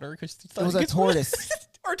water because she thought It was a tortoise.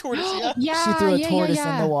 or tortoise, yeah. Yeah, She threw a yeah, tortoise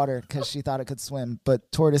yeah, in yeah. the water because she thought it could swim,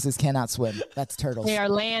 but tortoises cannot swim. That's turtles. They are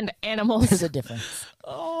land animals. There's a difference.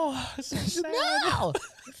 Oh, so sad. No!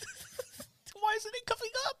 Why isn't it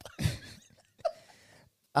coming up?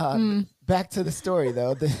 Back to the story,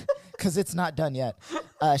 though, because it's not done yet.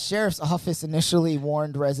 Sheriff's office initially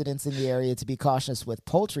warned residents in the area to be cautious with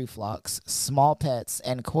poultry flocks, small pets,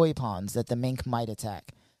 and koi ponds that the mink might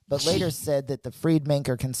attack, but later said that the freed mink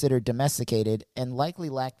are considered domesticated and likely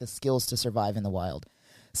lack the skills to survive in the wild.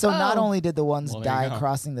 So not only did the ones Well, there you die go.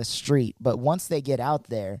 crossing the street, but once they get out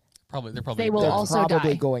there, They're probably They will they're also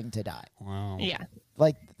probably die. going to die. Wow. Yeah.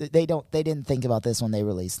 Like they didn't think about this when they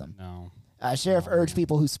released them. No. Sheriff urged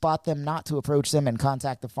people who spot them not to approach them and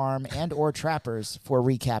contact the farm and or trappers for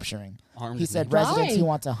recapturing. Armed He said mink. residents who Why?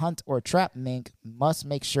 want to hunt or trap mink must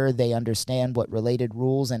make sure they understand what related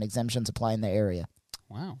rules and exemptions apply in the area.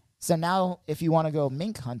 Wow. So now, if you want to go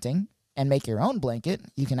mink hunting and make your own blanket,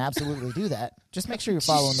 you can absolutely do that. Just make sure you're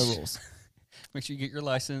following the rules. Make sure you get your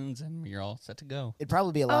license and you're all set to go. It'd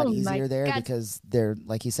probably be a lot Oh my easier there God. because they're,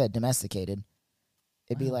 like you said, domesticated.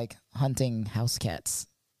 It'd be Wow. like hunting house cats.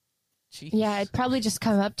 Jeez. Yeah, it'd probably just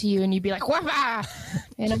come up to you and you'd be like, "Wah!"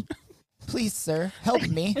 You know? Please, sir, help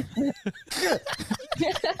me.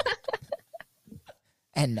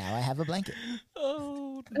 And now I have a blanket.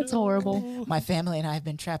 Oh, That's horrible. My family and I have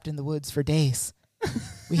been trapped in the woods for days.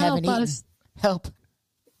 We Help haven't eaten. us. Help.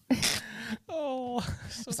 Oh.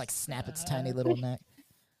 Just like snap its tiny little neck.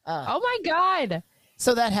 Oh my God.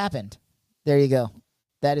 So that happened. There you go.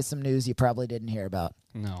 That is some news you probably didn't hear about.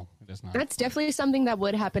 No, it does not. That's definitely something that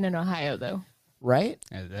would happen in Ohio, though. Right?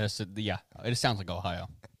 Yeah, it sounds like Ohio.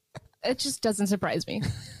 It just doesn't surprise me.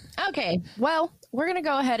 Okay, well, we're going to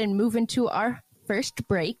go ahead and move into our first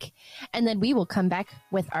break, and then we will come back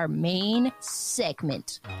with our main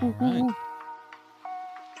segment. All right.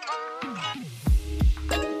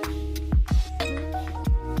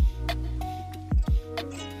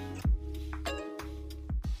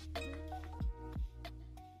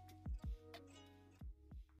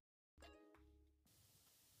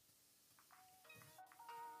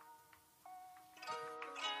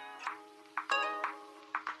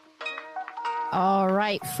 All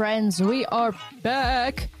right, friends, we are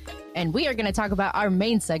back, and we are going to talk about our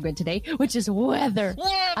main segment today, which is weather.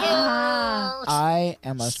 Ah, I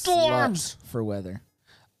am a Storms. slut for weather.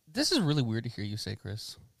 This is really weird to hear you say,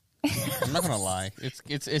 Chris. I'm not gonna lie.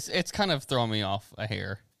 It's kind of throwing me off a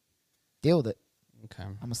hair. Deal with it. Okay.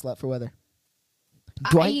 I'm a slut for weather.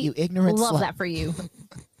 Dwight, you ignorant love slut. that for you.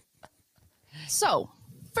 So,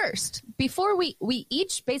 first, before we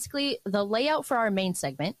each, basically, the layout for our main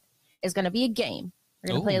segment is going to be a game. We're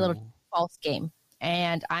going to play a little Ooh. false game,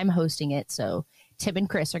 and I'm hosting it, so Tim and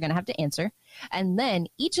Chris are going to have to answer. And then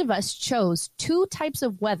each of us chose two types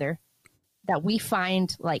of weather that we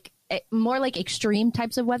find more like extreme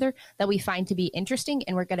types of weather that we find to be interesting,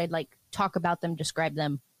 and we're going to talk about them, describe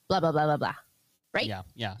them, blah, blah, blah, blah, blah. Right? Yeah.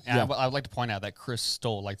 And Yeah. I would like to point out that Chris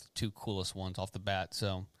stole the two coolest ones off the bat.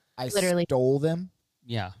 So I Literally. stole them.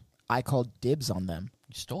 yeah, I called dibs on them.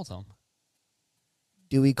 you stole them.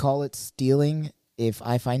 Do we call it stealing if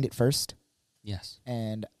I find it first Yes.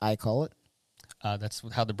 and I call it? That's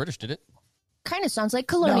how the British did it. Kind of sounds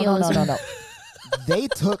like No, colonialism. no. They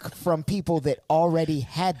took from people that already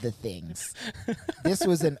had the things. This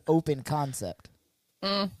was an open concept.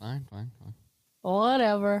 Fine.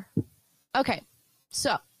 Whatever. Okay,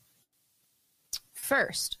 so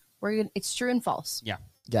first, it's true and false. Yeah.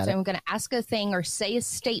 Got So it. I'm going to ask a thing or say a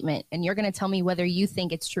statement, and you're going to tell me whether you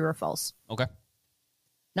think it's true or false. Okay.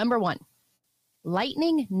 Number one,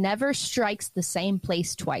 lightning never strikes the same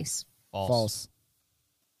place twice. False.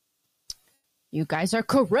 You guys are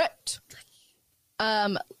correct.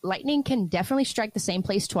 Lightning can definitely strike the same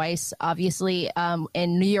place twice. Obviously,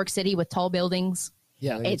 in New York City with tall buildings,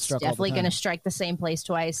 Yeah, they get it's struck all the definitely time. going to strike the same place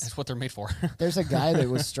twice. That's what they're made for. There's a guy that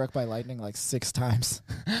was struck by lightning like 6 times.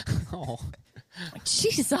 Oh.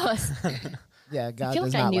 Jesus. Yeah, God feel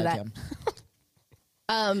does like I not knew like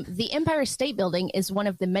that. him. The Empire State Building is one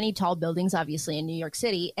of the many tall buildings, obviously, in New York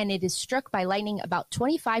City, and it is struck by lightning about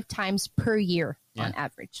 25 times per year on Yeah.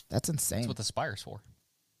 average. That's insane. That's what the spire's for.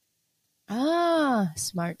 Ah,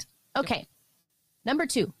 smart. Okay. Number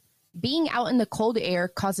two, being out in the cold air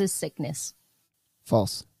causes sickness.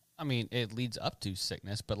 False. I mean, it leads up to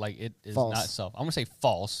sickness, but it is False. not self. I'm gonna say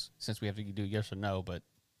false since we have to do yes or no. But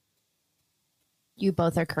You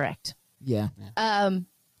both are correct. Yeah. Um,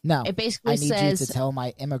 No. It basically I need says- you to tell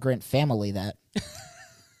my immigrant family that.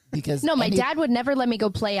 Because no, my any- dad would never let me go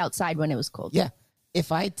play outside when it was cold. Yeah.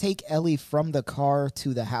 if I take Ellie from the car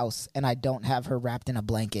to the house and I don't have her wrapped in a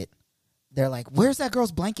blanket, they're like, "Where's that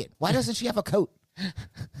girl's blanket? Why doesn't she have a coat?"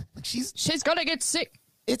 Like she's gonna get sick.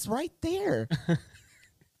 It's right there.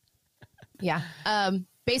 Yeah.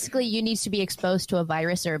 Basically, you need to be exposed to a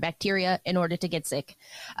virus or a bacteria in order to get sick.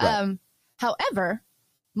 Right. However,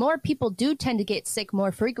 more people do tend to get sick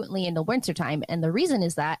more frequently in the wintertime. And the reason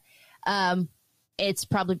is that it's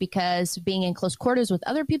probably because being in close quarters with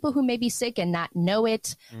other people who may be sick and not know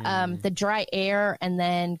it, the dry air and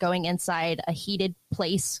then going inside a heated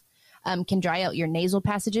place can dry out your nasal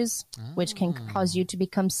passages, which can cause you to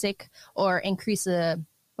become sick or increase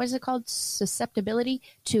what is it called? Susceptibility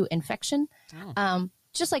to infection.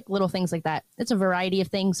 Just like little things like that. It's a variety of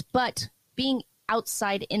things, but being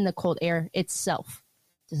outside in the cold air itself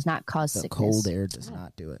does not cause sickness. Cold air does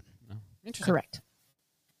not do it. No. Interesting. Correct.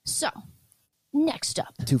 So, next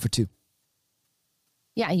up. 2 for 2.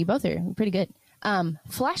 Yeah, you both are pretty good.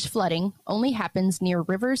 Flash flooding only happens near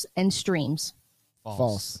rivers and streams.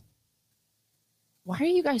 False. Why are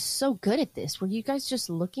you guys so good at this? Were you guys just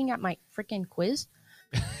looking at my freaking quiz?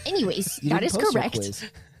 Anyways, that is correct.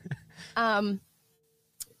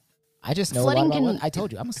 I just know flooding about weather. I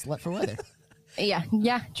told you, I'm a slut for weather.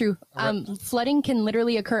 Yeah, true. Flooding can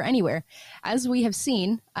literally occur anywhere. As we have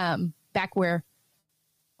seen back where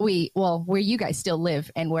where you guys still live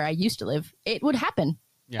and where I used to live, it would happen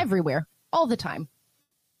everywhere, all the time,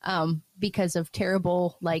 because of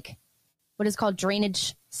terrible, like, what is called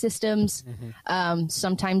drainage systems.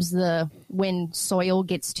 Sometimes when soil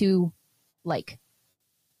gets too, like,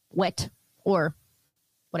 wet or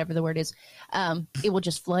whatever the word is, it will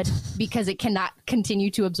just flood because it cannot continue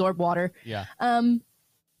to absorb water. Yeah.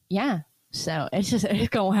 So it's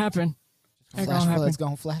gonna happen. It's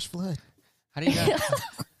gonna flash flood. How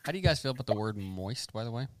do you guys feel about the word moist, by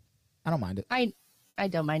the way? I don't mind it. I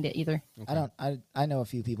don't mind it either. Okay. I know a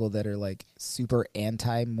few people that are like super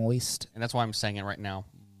anti-moist. And that's why I'm saying it right now.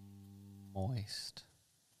 Moist.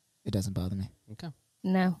 It doesn't bother me. Okay.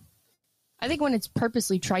 No. I think when it's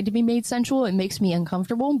purposely tried to be made sensual, it makes me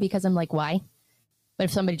uncomfortable because I'm like, why? But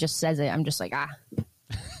if somebody just says it, I'm just like,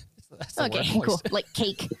 That's the okay, word, cool. moist. Like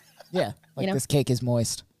cake. Yeah, like You know? this cake is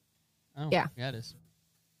moist. Oh, Yeah. Yeah, it is.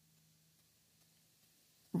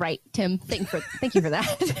 Right, Tim. Thank you for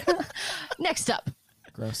that. Next up.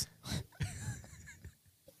 Gross.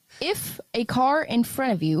 If a car in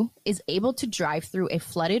front of you is able to drive through a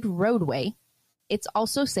flooded roadway, it's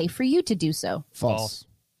also safe for you to do so. False.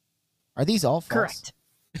 Are these all false?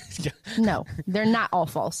 Correct. No, they're not all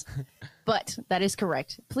false, but that is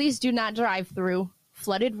correct. Please do not drive through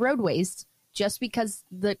flooded roadways just because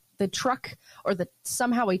the truck or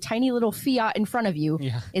somehow a tiny little Fiat in front of you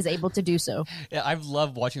is able to do so. Yeah, I've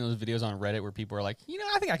loved watching those videos on Reddit where people are like,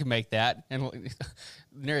 I think I can make that. And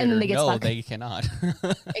narrator, then they get stuck. they cannot.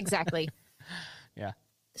 Exactly. Yeah.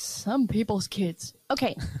 Some people's kids.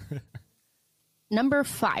 Okay. Number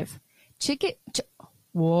 5.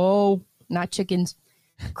 Whoa, not chickens.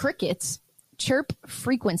 Crickets chirp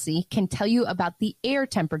frequency can tell you about the air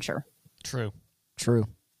temperature. True.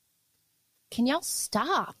 Can y'all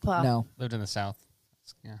stop? No. Lived in the South.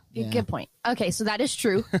 Yeah. Good point. Okay, so that is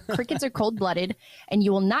true. Crickets are cold-blooded, and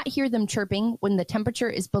you will not hear them chirping when the temperature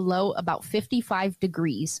is below about 55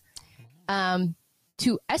 degrees.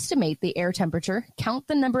 To estimate the air temperature, count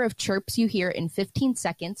the number of chirps you hear in 15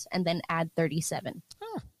 seconds, and then add 37.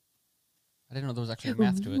 I didn't know there was actually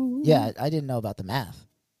math to it. Yeah, I didn't know about the math.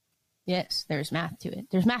 Yes, there's math to it.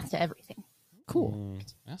 There's math to everything. Cool.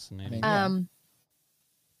 Fascinating.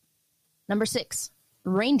 Number 6.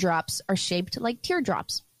 Raindrops are shaped like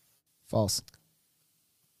teardrops. False.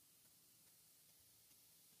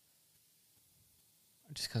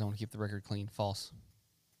 Just because I want to keep the record clean. False.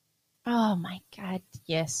 Oh my God.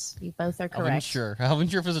 Yes, you both are I wasn't correct. sure. I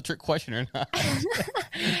wasn't sure if it was a trick question or not.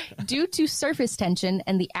 Due to surface tension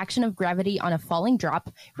and the action of gravity on a falling drop,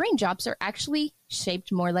 raindrops are actually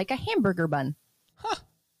shaped more like a hamburger bun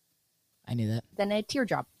I knew that. than a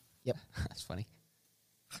teardrop. Yep. That's funny.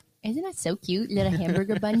 Isn't that so cute? Little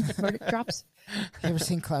hamburger bun drops. You ever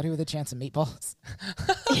seen Cloudy with a Chance of Meatballs?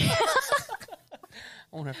 I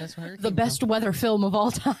wonder if that's where it The came best weather film of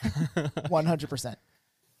all time. 100%.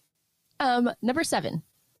 Number 7.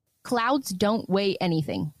 Clouds don't weigh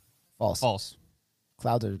anything. False. from. False.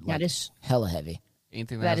 Clouds are like That is hella heavy.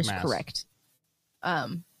 Anything that has is mass. correct.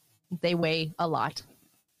 They weigh a lot.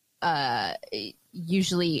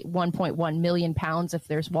 Usually 1.1 million pounds if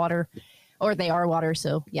there's water, or they are water.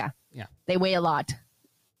 So yeah, they weigh a lot,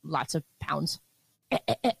 lots of pounds.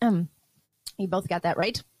 You both got that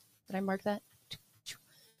right. Did I mark that?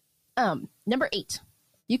 Number 8.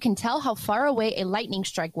 You can tell how far away a lightning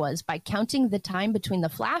strike was by counting the time between the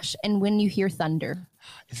flash and when you hear thunder.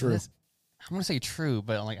 True. I'm going to say true,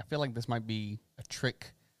 but like I feel like this might be a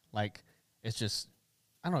trick. Like, it's just,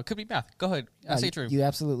 I don't know. It could be math. Go ahead. I say true. You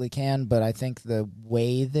absolutely can, but I think the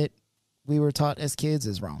way that we were taught as kids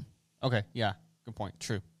is wrong. Okay, yeah. Good point.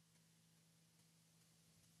 True.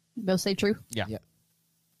 Both say true? Yeah. Yep.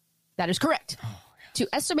 That is correct. To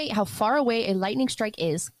estimate how far away a lightning strike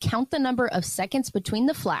is, count the number of seconds between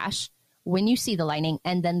the flash when you see the lightning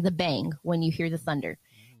and then the bang when you hear the thunder.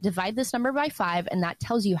 Divide this number by 5, and that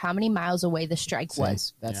tells you how many miles away the strike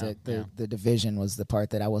was. That's Yeah, it. The division was the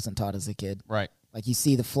part that I wasn't taught as a kid. Right. Like you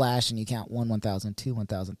see the flash and you count 1, 1,000, 2,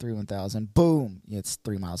 1,000, 3, 1,000. Boom. It's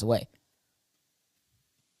 3 miles away.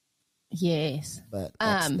 Yes. But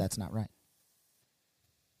that's not right.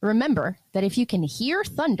 Remember that if you can hear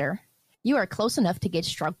thunder, you are close enough to get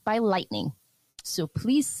struck by lightning. So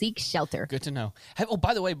please seek shelter. Good to know.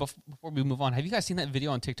 By the way, before we move on, have you guys seen that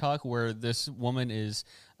video on TikTok where this woman is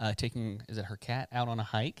taking, is it her cat out on a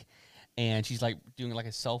hike? And she's like doing like a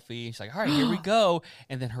selfie. She's like, all right, here we go.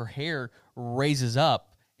 And then her hair raises up.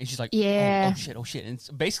 And she's like, Yeah. Oh shit. And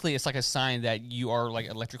basically, it's like a sign that you are like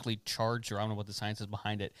electrically charged, or I don't know what the science is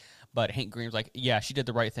behind it. But Hank Green's like, yeah, she did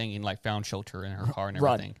the right thing and like found shelter in her car and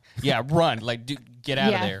Run. everything. Yeah, run. Like, get out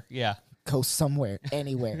of Yeah. there. Yeah. Go somewhere,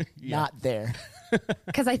 anywhere, not there.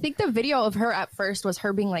 Because I think the video of her at first was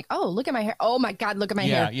her being like, oh, look at my hair. Oh, my God, look at my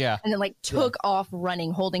hair. Yeah. And then like took off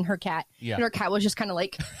running, holding her cat. Yeah. And her cat was just kind of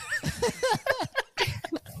like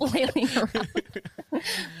flailing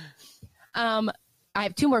around. I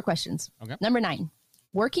have 2 more questions. Okay. Number 9.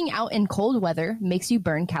 Working out in cold weather makes you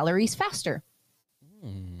burn calories faster.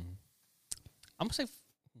 I'm going to say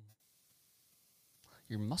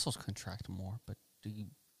your muscles contract more, but you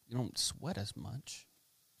don't sweat as much.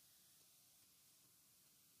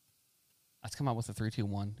 Let's come out with a 3, 2,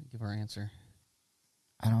 1. Give our answer.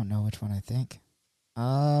 I don't know which one I think.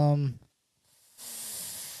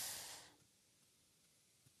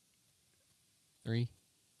 3,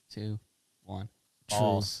 2, 1. True.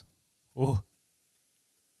 False. Ooh.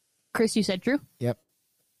 Chris, you said true? Yep.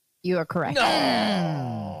 You are correct.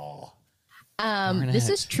 No. Darn This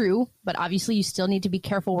it. is true, but obviously you still need to be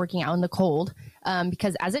careful working out in the cold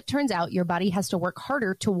because as it turns out, your body has to work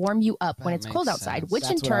harder to warm you up when That it's cold makes outside, sense. which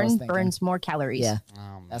That's in what I was turn thinking. burns more calories. Yeah,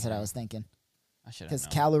 Oh, that's what I man. was thinking. I should have Because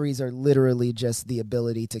known. calories are literally just the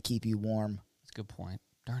ability to keep you warm. That's a good point.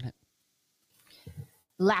 Darn it.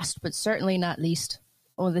 Last but certainly not least,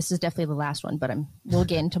 this is definitely the last one, but we'll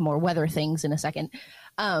get into more weather things in a second.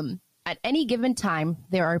 At any given time,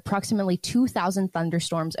 there are approximately 2,000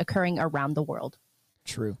 thunderstorms occurring around the world.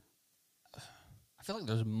 True. I feel like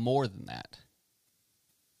there's more than that.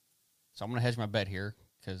 So I'm going to hedge my bet here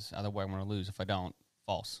because otherwise I'm going to lose if I don't.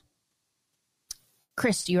 False.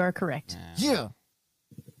 Chris, you are correct. Yeah.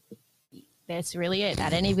 That's really it.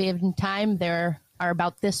 At any given time, there are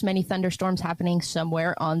about this many thunderstorms happening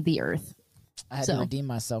somewhere on the earth. I had So- to redeem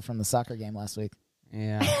myself from the soccer game last week.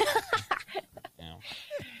 Yeah. Yeah.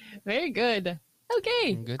 Very good.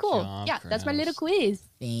 Okay, Good cool. job, Yeah, that's my Chris. little quiz.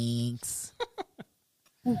 Thanks.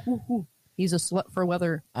 He's a slut for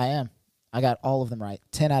weather. I am. I got all of them right.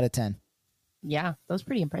 10 out of 10. Yeah, that was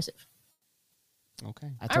pretty impressive. Okay.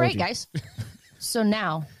 I told All right, you. guys. So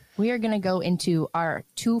now we are going to go into our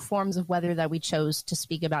 2 forms of weather that we chose to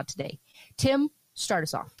speak about today. Tim, start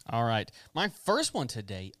us off. All right. My first one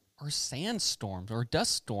today are sandstorms or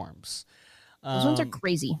dust storms. Those ones are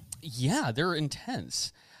crazy. Yeah, they're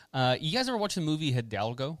intense. You guys ever watch the movie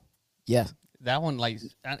Hidalgo? Yeah. That one, like,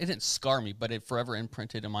 it didn't scar me, but it forever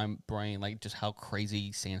imprinted in my brain, like, just how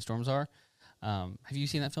crazy sandstorms are. Have you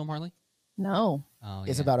seen that film, Harley? No. Oh,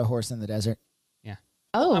 It's yeah. about a horse in the desert. Yeah.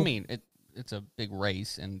 Oh, I mean, it's a big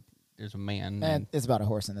race, and there's a man. And it's about a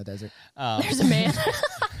horse in the desert. there's a man.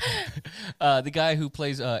 The guy who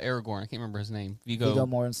plays Aragorn, I can't remember his name. Viggo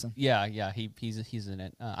Mortensen. Yeah, he's in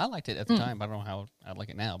it. I liked it at the time. I don't know how I like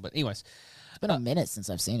it now, but anyways, It's been a minute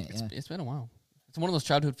since I've seen it. Yeah. it's been a while. It's one of those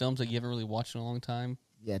childhood films that you haven't really watched in a long time.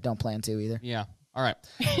 Yeah, don't plan to either. Yeah. All right.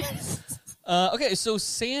 Okay, so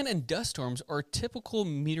sand and dust storms are typical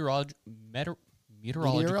meteorological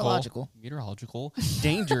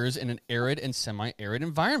dangers in an arid and semi-arid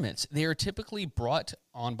environments. They are typically brought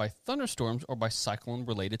on by thunderstorms or by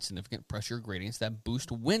cyclone-related significant pressure gradients that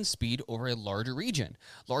boost wind speed over a larger region.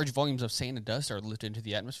 Large volumes of sand and dust are lifted into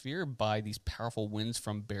the atmosphere by these powerful winds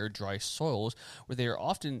from bare, dry soils, where they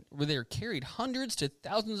are carried hundreds to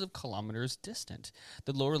thousands of kilometers distant.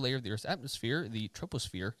 The lower layer of the Earth's atmosphere, the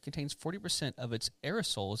troposphere, contains 40% of its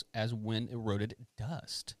aerosols as wind-eroded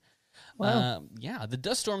dust. Wow. Yeah, the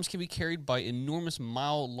dust storms can be carried by enormous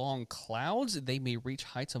mile-long clouds. They may reach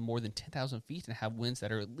heights of more than 10,000 feet and have winds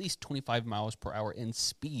that are at least 25 miles per hour in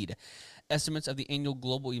speed. Estimates of the annual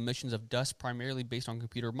global emissions of dust, primarily based on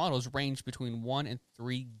computer models, range between 1 and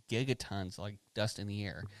 3 gigatons, like dust in the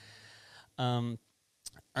air. All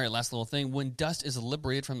right, last little thing. When dust is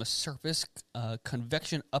liberated from the surface,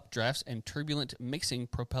 convection updrafts and turbulent mixing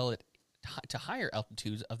propel it to higher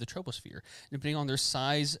altitudes of the troposphere. Depending on their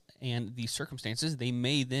size and the circumstances, they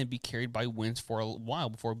may then be carried by winds for a while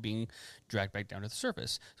before being dragged back down to the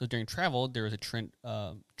surface. So during travel, there is a trend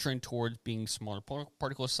towards being smaller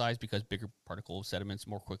particle size because bigger particle sediments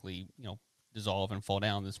more quickly, dissolve and fall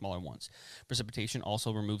down than smaller ones. Precipitation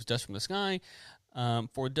also removes dust from the sky.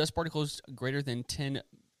 For dust particles greater than 10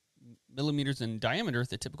 millimeters in diameter,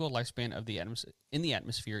 the typical lifespan of the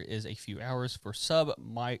atmosphere is a few hours. For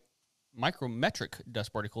micrometric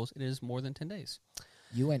dust particles, it is more than 10 days.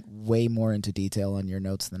 You went way more into detail on your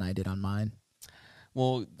notes than I did on mine.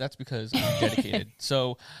 Well, that's because I'm dedicated.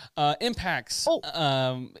 So, impacts.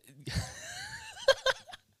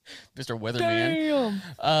 Mr. Weatherman.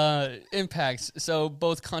 Damn. Impacts. So,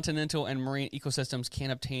 both continental and marine ecosystems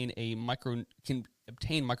can obtain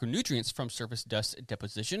micronutrients from surface dust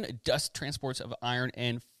deposition. Dust transports of iron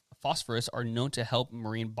and phosphorus are known to help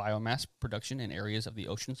marine biomass production in areas of the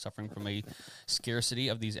ocean suffering from a scarcity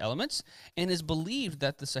of these elements, and is believed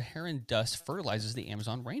that the Saharan dust fertilizes the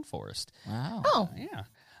Amazon rainforest. Wow. Oh. Yeah.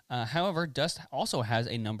 However, dust also has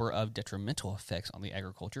a number of detrimental effects on the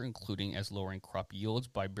agriculture, including as lowering crop yields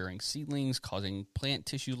by burying seedlings, causing plant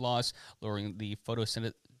tissue loss, lowering the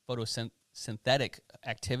photosynthetic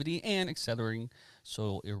activity, and accelerating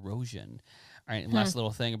soil erosion. All right, and last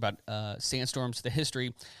little thing about sandstorms, the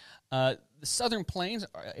history. The Southern Plains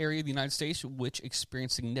area of the United States, which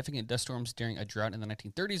experienced significant dust storms during a drought in the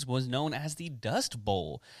 1930s, was known as the Dust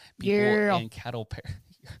Bowl. Yeah. And cattle...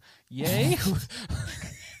 Yay?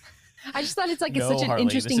 I just thought it's like No, such an Harley,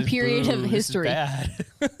 interesting this is period boo. of This is history. bad.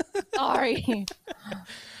 Sorry.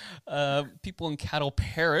 People and cattle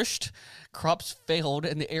perished. Crops failed,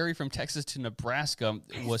 and the area from Texas to Nebraska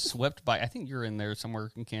was swept by, I think you're in there somewhere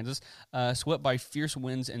in Kansas, swept by fierce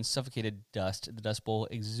winds and suffocated dust. The Dust Bowl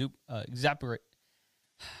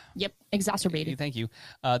Yep, exacerbated. Thank you.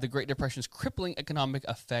 The Great Depression's crippling economic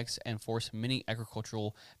effects and forced many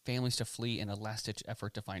agricultural families to flee in a last-ditch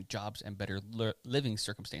effort to find jobs and better living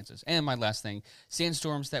circumstances. And my last thing,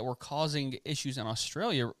 sandstorms that were causing issues in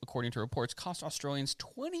Australia, according to reports, cost Australians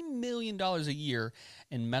 $20 million a year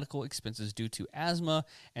in medical expenses due to asthma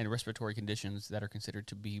and respiratory conditions that are considered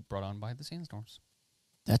to be brought on by the sandstorms.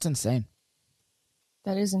 That's insane.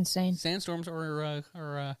 That is insane. Sandstorms are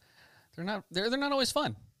they're not always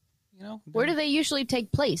fun. Where do they usually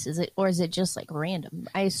take place? Is it just like random?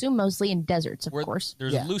 I assume mostly in deserts, of course.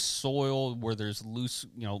 There's Yeah. loose soil where there's loose,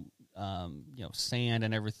 sand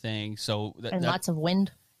and everything. So And lots of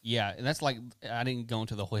wind. Yeah, and that's like I didn't go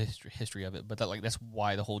into the whole history of it, but that's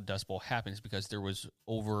why the whole Dust Bowl happens, because there was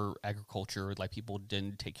over agriculture, like people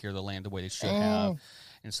didn't take care of the land the way they should have,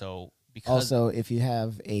 and so because Also, if you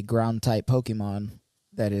have a ground type Pokemon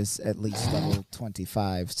that is at least level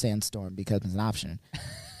 25, Sandstorm becomes an option,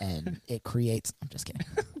 and it creates. I'm just kidding.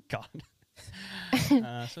 God.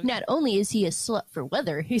 Not only is he a slut for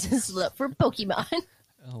weather, he's a slut for Pokemon.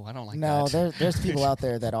 Oh, I don't like No, that. there's people out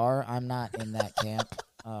there that are. I'm not in that camp.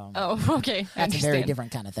 Oh, okay. That's a very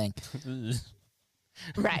different kind of thing.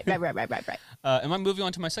 Right. Am I moving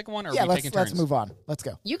on to my second one, or Yeah, are we taking let's turns? move on. Let's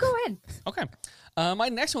go. You go ahead. Okay. My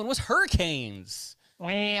next one was hurricanes.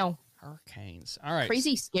 Wow. Hurricanes. All right.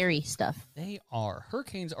 Crazy, scary stuff. They are.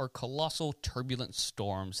 Hurricanes are colossal turbulent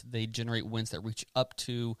storms. They generate winds that reach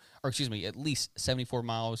at least 74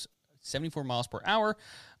 miles per hour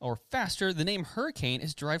or faster. The name hurricane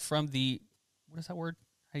is derived from what is that word?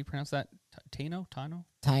 How do you pronounce that? Tano? Taino.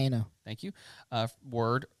 Thank you.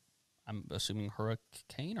 Word, I'm assuming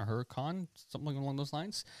hurricane or hurricane, something along those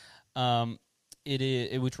lines.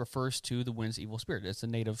 Which refers to the wind's evil spirit. It's a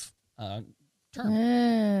native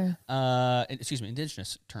term.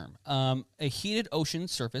 Indigenous term. A heated ocean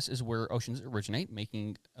surface is where oceans originate.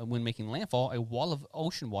 When making landfall, a wall of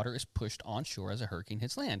ocean water is pushed onshore as a hurricane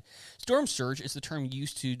hits land. Storm surge is the term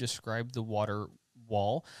used to describe the water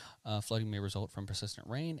wall. Flooding may result from persistent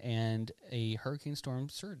rain and a hurricane storm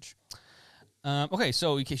surge. Okay,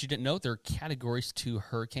 so in case you didn't know, there are categories to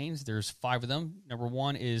hurricanes. There's 5 of them. Number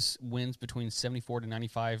 1 is winds between 74 to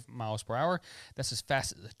 95 miles per hour. That's as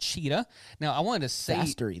fast as a cheetah. Now, I wanted to say...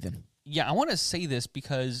 Faster even. Yeah, I want to say this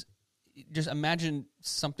because just imagine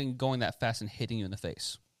something going that fast and hitting you in the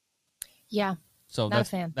face. Yeah. So Not a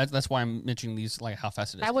fan. That's why I'm mentioning these, like how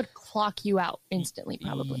fast it is. That would clock you out instantly,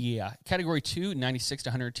 probably. Yeah. Category 2, 96 to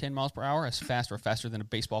 110 miles per hour, as fast or faster than a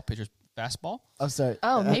baseball pitcher's fastball. I'm sorry.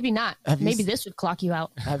 Oh, maybe not. Maybe this would clock you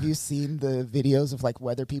out. Have you seen the videos of like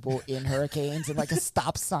weather people in hurricanes and like a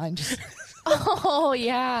stop sign just Oh,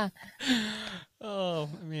 yeah. Oh,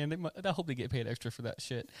 man. I hope they get paid extra for that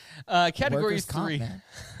shit. Category Workers' 3. comp, man.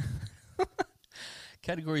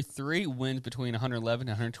 Category 3, winds between 111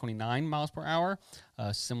 and 129 miles per hour,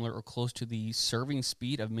 similar or close to the serving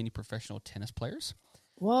speed of many professional tennis players.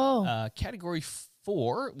 Whoa. Category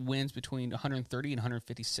 4, winds between 130 and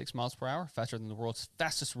 156 miles per hour, faster than the world's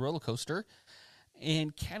fastest roller coaster.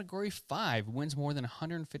 And Category 5, winds more than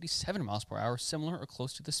 157 miles per hour, similar or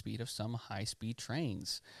close to the speed of some high-speed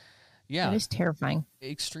trains. Yeah. That is terrifying.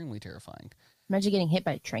 Extremely terrifying. Imagine getting hit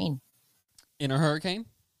by a train. In a hurricane?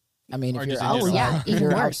 I mean, Or if you're just in general? outside, if even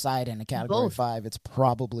you're worse. outside in a category Both. 5, it's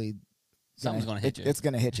probably Something's going to hit you. It's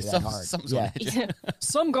going to hit you that hard. Something's going to hit you.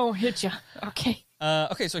 Some gonna hit you. Okay.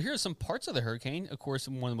 Okay, so here are some parts of the hurricane. Of course,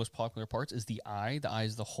 one of the most popular parts is the eye. The eye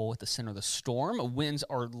is the hole at the center of the storm. Winds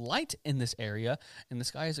are light in this area, and the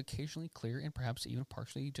sky is occasionally clear and perhaps even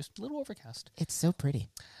partially just a little overcast. It's so pretty.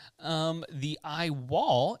 The eye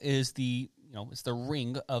wall is it's the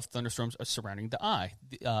ring of thunderstorms surrounding the eye.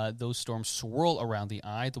 Those storms swirl around the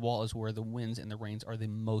eye. The wall is where the winds and the rains are the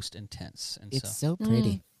most intense. And It's so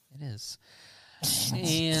pretty. it is.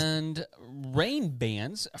 And rain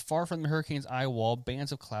bands, far from the hurricane's eye wall,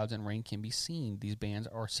 bands of clouds and rain can be seen. These bands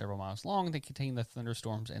are several miles long. They contain the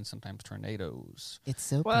thunderstorms and sometimes tornadoes. It's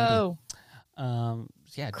so Whoa.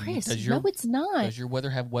 Yeah, Chris, no, it's not. Does your weather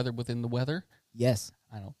have weather within the weather? pretty. Yes.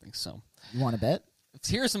 I don't think so. You want to bet?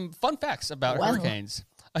 Here are some fun facts about Wow. hurricanes.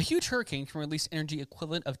 A huge hurricane can release energy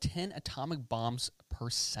equivalent of 10 atomic bombs per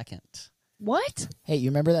second. What? Hey, you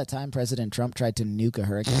remember that time President Trump tried to nuke a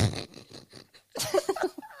hurricane?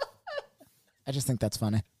 I just think that's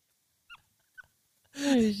funny.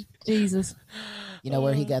 Jesus. You know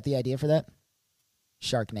where he got the idea for that?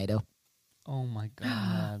 Sharknado. Oh my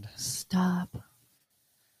God. Stop.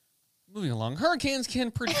 Moving along, hurricanes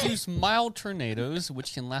can produce mild tornadoes,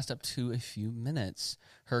 which can last up to a few minutes.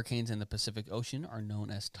 Hurricanes in the Pacific Ocean are known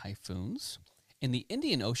as typhoons. In the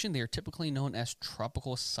Indian Ocean, they are typically known as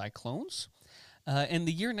tropical cyclones. And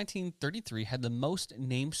the year 1933 had the most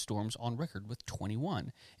named storms on record with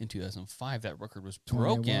 21. In 2005, that record was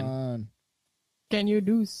broken. 21. Can you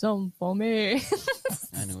do something for me?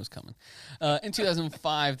 I knew it was coming. In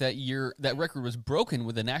 2005, that record was broken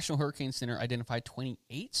with the National Hurricane Center identified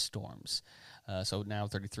 28 storms. So now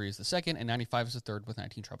 33 is the second, and 95 is the third with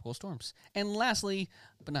 19 tropical storms. And lastly,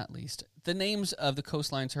 but not least, the names of the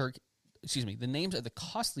the names of the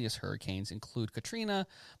costliest hurricanes include Katrina,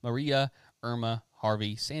 Maria, Irma,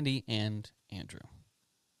 Harvey, Sandy, and Andrew.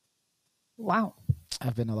 Wow.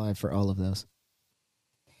 I've been alive for all of those.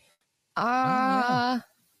 Have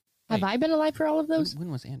Hey. I been alive for all of those?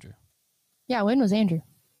 When was Andrew? Yeah, when was Andrew?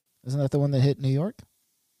 Isn't that the one that hit New York?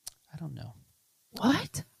 I don't know.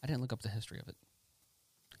 What? I didn't look up the history of it.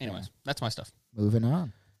 Anyways, that's my stuff. Moving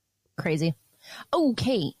on. Crazy.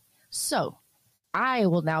 Okay, so I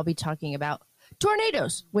will now be talking about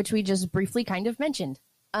tornadoes, which we just briefly kind of mentioned.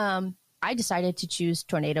 I decided to choose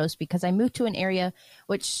tornadoes because I moved to an area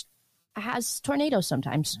which has tornadoes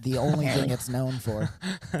sometimes, The only thing it's known for.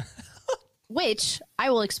 which I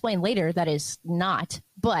will explain later that is not,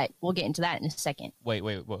 but we'll get into that in a second. Wait,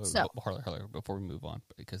 So- Harley, before we move on,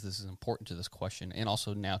 because this is important to this question and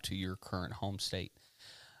also now to your current home state.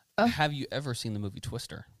 Have you ever seen the movie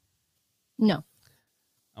Twister? No.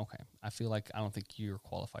 Okay. I feel like I don't think you're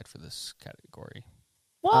qualified for this category.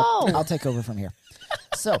 Whoa! I'll take over from here.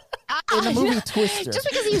 So, in the movie Twister, Just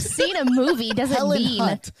because you've seen a movie doesn't Helen mean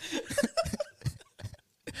Hunt.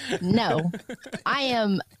 no. I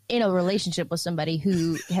am in a relationship with somebody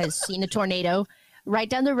who has seen a tornado right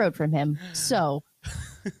down the road from him. So,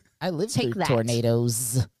 I lived Take through that.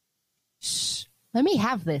 tornadoes. shh. Let me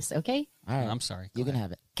have this, okay? All right. I'm sorry. You Go can ahead.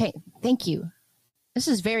 have it. Okay, thank you. This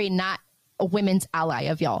is very not a women's ally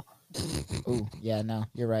of y'all. Ooh, yeah, no,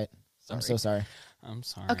 you're right. I'm so sorry. I'm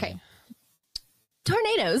sorry. Okay.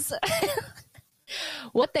 Tornadoes.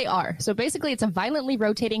 What they are. So basically, it's a violently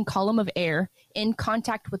rotating column of air in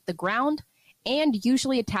contact with the ground and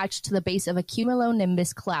usually attached to the base of a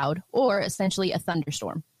cumulonimbus cloud, or essentially a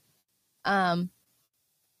thunderstorm.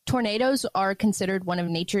 Tornadoes are considered one of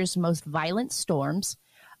nature's most violent storms.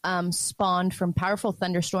 Spawned from powerful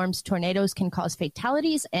thunderstorms, tornadoes can cause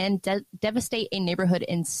fatalities and devastate a neighborhood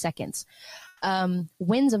in seconds.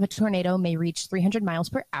 Winds of a tornado may reach 300 miles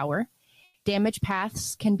per hour. Damage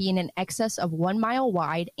paths can be in an excess of 1 mile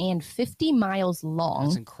wide and 50 miles long.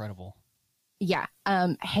 That's incredible. Yeah.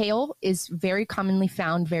 Hail is very commonly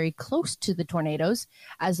found very close to the tornadoes,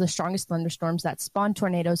 as the strongest thunderstorms that spawn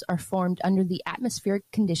tornadoes are formed under the atmospheric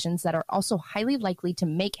conditions that are also highly likely to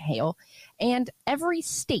make hail. And every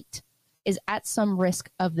state is at some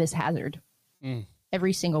risk of this hazard.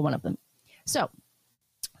 Every single one of them. So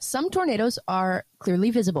some tornadoes are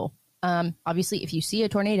clearly visible. Obviously, if you see a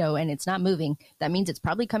tornado and it's not moving, that means it's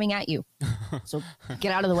probably coming at you. So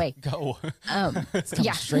get out of the way. Go.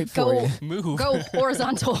 Yeah, straight for you. Move. Go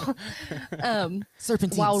horizontal.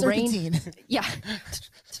 Serpentine. While serpentine. Yeah.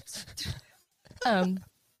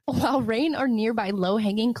 While rain or nearby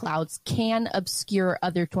low-hanging clouds can obscure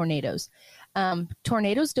other tornadoes.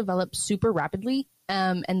 Tornadoes develop super rapidly,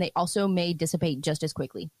 and they also may dissipate just as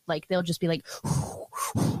quickly. Like, they'll just be like,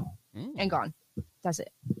 and gone. That's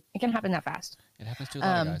it. It can happen that fast. It happens to a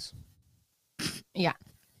lot of guys. Yeah.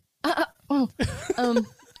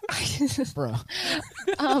 Bro.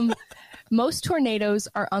 Most tornadoes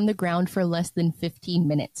are on the ground for less than 15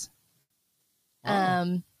 minutes.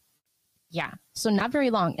 Wow. Yeah. So not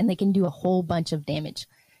very long, and they can do a whole bunch of damage.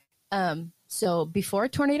 So before a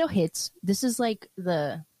tornado hits, this is like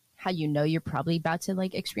how you know you're probably about to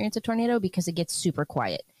like experience a tornado, because it gets super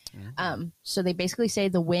quiet. So they basically say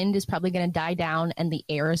the wind is probably going to die down and the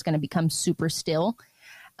air is going to become super still.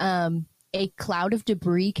 A cloud of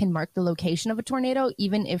debris can mark the location of a tornado,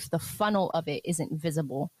 even if the funnel of it isn't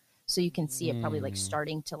visible. So you can see it probably like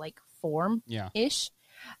starting to like form ish.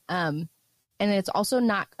 And it's also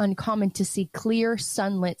not uncommon to see clear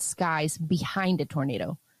sunlit skies behind a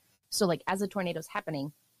tornado. So like as a tornado's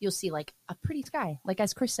happening, you'll see like a pretty sky. Like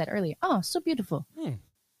as Chris said earlier, oh, so beautiful. So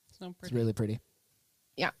pretty. It's really pretty.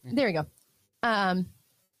 Yeah, there you go. And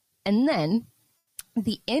then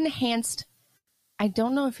the enhanced, I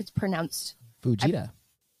don't know if it's pronounced Fujita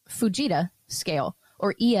scale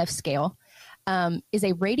or EF scale, is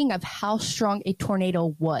a rating of how strong a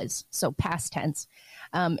tornado was. So past tense.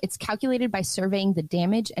 It's calculated by surveying the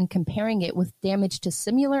damage and comparing it with damage to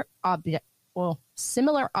similar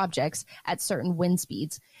objects at certain wind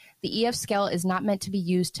speeds. The EF scale is not meant to be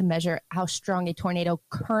used to measure how strong a tornado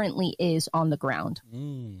currently is on the ground.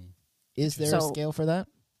 Is there a scale for that?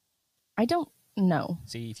 I don't know.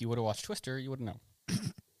 See, if you would have watched Twister, you would know.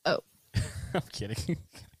 Oh. I'm kidding.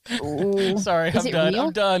 Ooh. Sorry, Is I'm it done.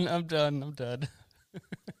 real? I'm done.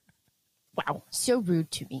 Wow, so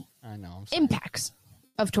rude to me. I know. I'm sorry. Impacts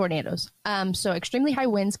of tornadoes. So extremely high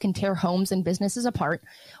winds can tear homes and businesses apart.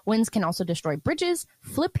 Winds can also destroy bridges,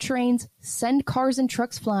 flip trains, send cars and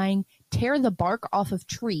trucks flying, tear the bark off of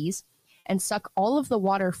trees, and suck all of the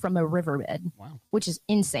water from a riverbed. Wow. Which is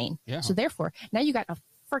insane. Yeah. So therefore, now you got a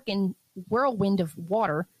freaking whirlwind of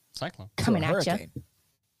water Cyclone. coming at you. hurricane.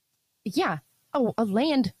 Yeah. Oh, a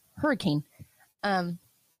land hurricane.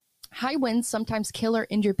 High winds sometimes kill or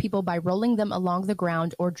injure people by rolling them along the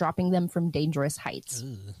ground or dropping them from dangerous heights,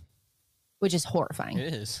 which is horrifying.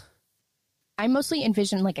 It is. I mostly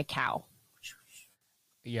envision like a cow.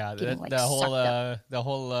 Yeah, Getting, the like, sucked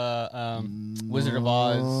whole Wizard of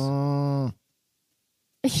Oz.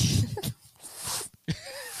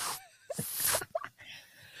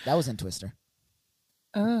 That was in Twister.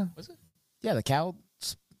 Was it? Yeah, the cow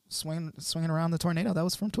swinging around the tornado. That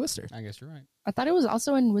was from Twister. I guess you're right. I thought it was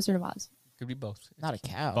also in Wizard of Oz. Could be both. Not a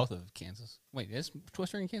cow. Both of Kansas. Wait, is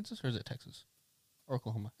Twister in Kansas or is it Texas? Or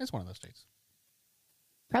Oklahoma? It's one of those states.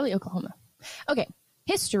 Probably Oklahoma. Okay,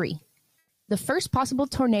 history. The first possible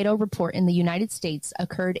tornado report in the United States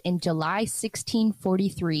occurred in July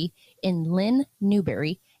 1643 in Lynn,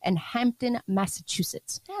 Newberry, and Hampton,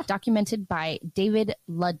 Massachusetts, documented by David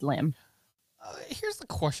Ludlam. Here's the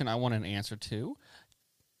question I want an answer to,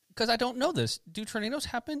 because I don't know this. Do tornadoes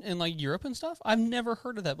happen in like Europe and stuff? I've never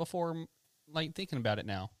heard of that before. Like thinking about it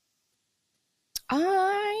now.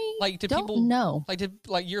 I Like, did don't people know. Like, did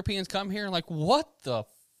like Europeans come here and like, what the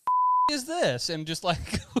is this? And just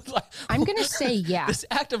like I'm gonna say yeah, this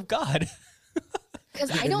act of God.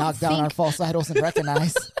 because We I can don't knock down our think. false idols and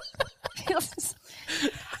recognize.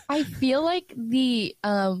 I feel like the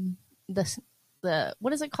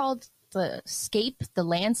what is it called? The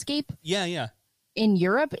landscape Yeah. in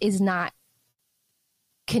Europe is not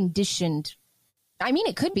conditioned. I mean,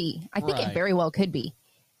 it could be. I think Right. it very well could be,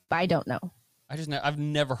 but I don't know. I've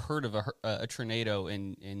never heard of a tornado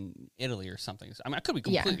in Italy or something. I mean, I could be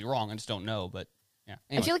completely wrong. I just don't know. But yeah,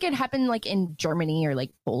 anyway. I feel like it happened like in Germany or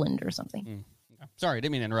like Poland or something. Sorry, I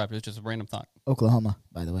didn't mean to interrupt. It was just a random thought. Oklahoma,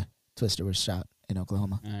 by the way. Twister was shot in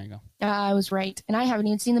Oklahoma. There you go. I was right, and I haven't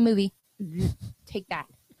even seen the movie. Take that.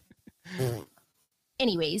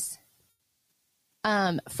 Anyways,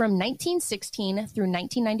 from 1916 through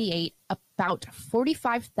 1998, about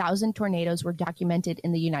 45,000 tornadoes were documented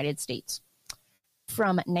in the United States.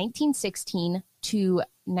 From 1916 to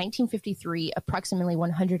 1953, approximately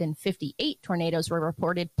 158 tornadoes were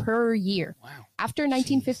reported per year. Wow. After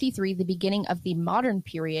 1953, the beginning of the modern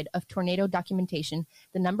period of tornado documentation,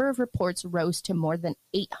 the number of reports rose to more than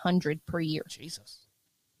 800 per year. Jesus.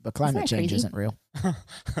 But climate change crazy? isn't real.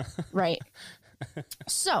 Right.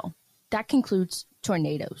 So that concludes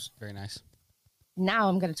tornadoes. Very nice. Now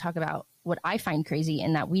I'm going to talk about what I find crazy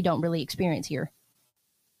and that we don't really experience here,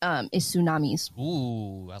 is tsunamis.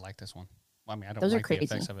 Ooh, I like this one. Well, I mean, I don't Those are like the crazy.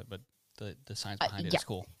 effects of it, but the science behind it yeah. is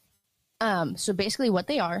cool. So basically what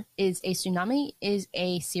they are is a tsunami is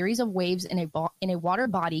a series of waves in a water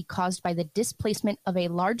body caused by the displacement of a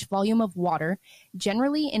large volume of water,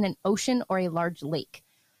 generally in an ocean or a large lake.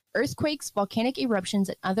 Earthquakes, volcanic eruptions,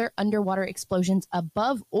 and other underwater explosions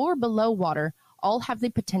above or below water all have the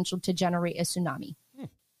potential to generate a tsunami.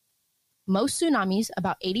 Most tsunamis,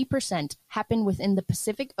 about 80%, happen within the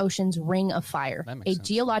Pacific Ocean's Ring of Fire, That a makes sense.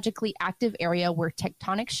 geologically active area where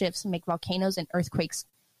tectonic shifts make volcanoes and earthquakes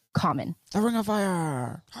common. The Ring of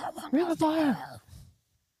Fire. Ring of Fire.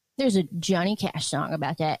 There's a Johnny Cash song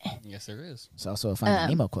about that. Yes, there is. There's also a Finding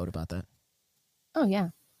Nemo quote about that. Oh, yeah.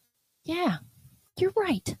 Yeah, you're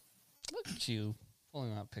right. Look at you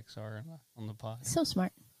pulling out Pixar on the pod. So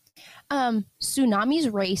smart.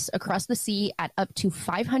 Tsunamis race across the sea at up to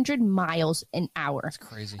 500 miles an hour. That's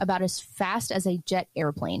crazy. About as fast as a jet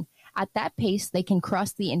airplane. At that pace, they can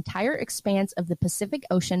cross the entire expanse of the Pacific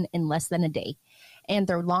Ocean in less than a day. And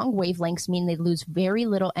their long wavelengths mean they lose very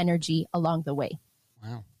little energy along the way.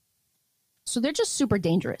 Wow. So they're just super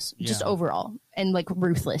dangerous, just Yeah. overall, and like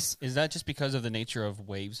ruthless. Is that just because of the nature of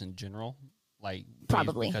waves in general? Like waves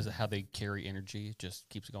Probably. because of how they carry energy, it just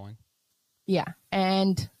keeps going. Yeah.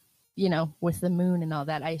 And, you know, with the moon and all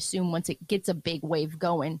that, I assume once it gets a big wave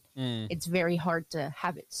going, it's very hard to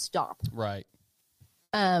have it stop. Right.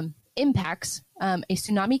 Impacts. A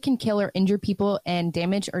tsunami can kill or injure people and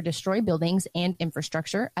damage or destroy buildings and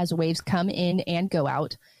infrastructure as waves come in and go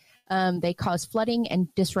out. They cause flooding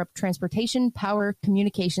and disrupt transportation, power,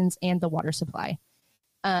 communications, and the water supply.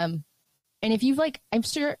 And if you've I'm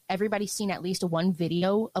sure everybody's seen at least one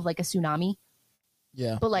video of like a tsunami,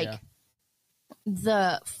 Yeah. but like Yeah.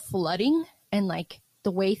 the flooding and like the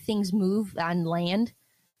way things move on land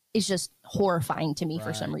is just horrifying to me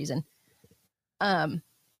for some Right. reason.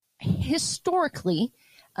 Historically,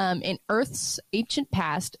 in Earth's ancient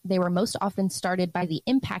past, they were most often started by the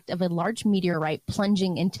impact of a large meteorite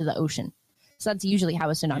plunging into the ocean. So that's usually how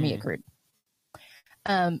a tsunami occurred.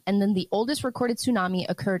 And then the oldest recorded tsunami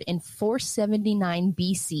occurred in 479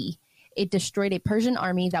 BC. It destroyed a Persian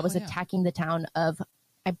army that was attacking the town of,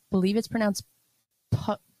 I believe it's pronounced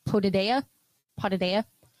Potidaea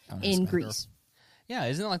in Greece. Yeah,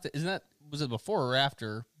 isn't it like isn't that was it before or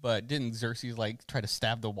after? But didn't Xerxes like try to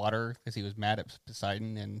stab the water because he was mad at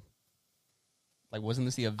Poseidon and like wasn't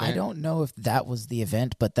this the event? I don't know if that was the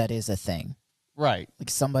event, but that is a thing. Right. Like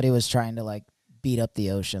somebody was trying to like beat up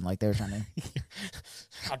the ocean, like they were trying to.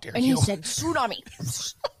 How dare And you? he said, tsunami.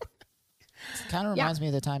 Kind of reminds me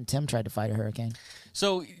of the time Tim tried to fight a hurricane.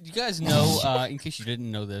 So you guys know, in case you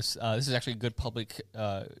didn't know this is actually good public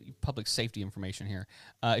safety information here.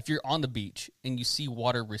 If you're on the beach and you see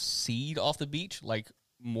water recede off the beach, like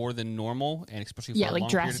more than normal, and especially for a like long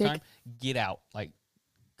period drastic. of time, get out, like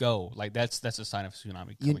go, like that's a sign of a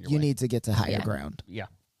tsunami You coming your you way. need to get to higher ground, yeah,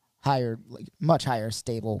 higher, like much higher,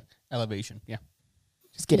 stable. elevation. Yeah,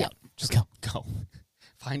 Just get Yeah. out. Just go. go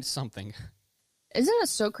find something. Isn't it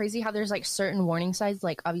so crazy how there's like certain warning signs?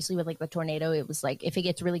 Like obviously with like the tornado, it was like if it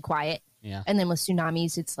gets really quiet. Yeah, And then with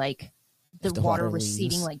tsunamis, it's like the If the water water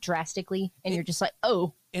receding leaves. like drastically. And you're just like,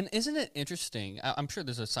 oh, and isn't it interesting? I'm sure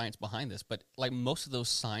there's a science behind this, but like most of those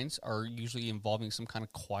signs are usually involving some kind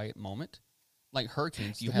of quiet moment. Like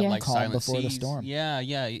hurricanes, you have Yeah. like Calm silent before the seas. storm. Yeah,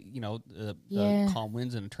 yeah. You know, the Yeah. calm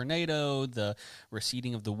winds in a tornado, the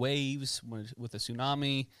receding of the waves with a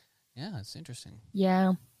tsunami. Yeah, it's interesting.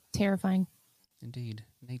 yeah, terrifying. Indeed,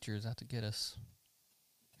 nature is out to get us.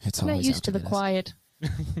 It's I'm not always used out to the get us. quiet.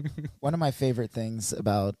 One of my favorite things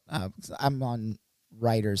about I'm on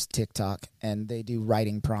writers TikTok and they do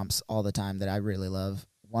writing prompts all the time that I really love.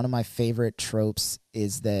 One of my favorite tropes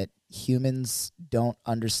is that humans don't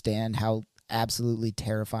understand how absolutely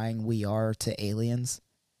terrifying we are to aliens.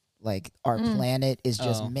 Like our planet is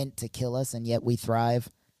just Oh. meant to kill us and yet we thrive.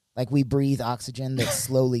 Like we breathe oxygen that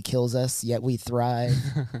slowly kills us, yet we thrive.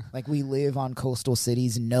 Like we live on coastal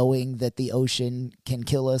cities knowing that the ocean can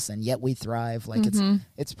kill us and yet we thrive. Like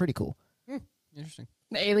it's pretty cool. Interesting.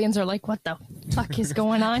 The aliens are like, what the fuck is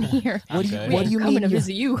going on here? What do you- We what do you ain't coming mean to you're-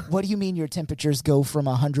 visit you? What do you mean your temperatures go from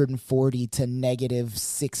 140 to negative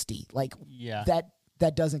 60? Like Yeah.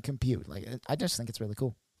 that doesn't compute. Like, I just think it's really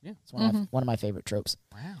cool. Yeah. It's one of my favorite tropes.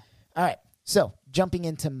 Wow. All right. So, jumping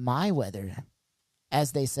into my weather,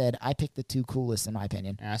 as they said, I picked the 2 coolest in my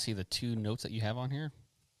opinion. And I see the 2 notes that you have on here.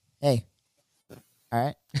 Hey. All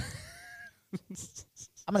right.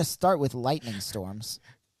 I'm going to start with lightning storms.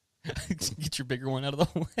 Get your bigger one out of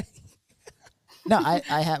the way. No,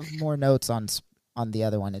 I have more notes on the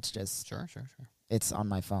other one. It's just Sure. it's on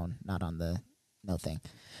my phone, not on the no thing.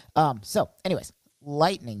 So, anyways,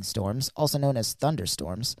 lightning storms, also known as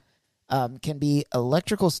thunderstorms, can be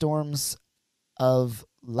electrical storms of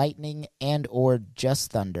lightning and or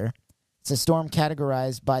just thunder. It's a storm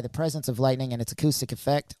categorized by the presence of lightning and its acoustic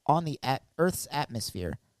effect on the Earth's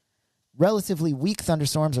atmosphere. Relatively weak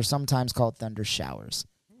thunderstorms are sometimes called thunder showers.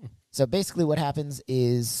 So basically what happens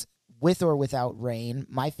is, with or without rain,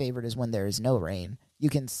 my favorite is when there is no rain. You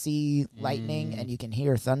can see lightning and you can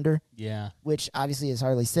hear thunder. Yeah. Which obviously, as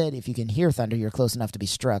Harley said, if you can hear thunder, you're close enough to be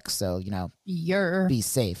struck. So, be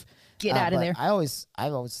safe. Get out of there. I've always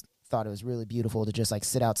thought it was really beautiful to just like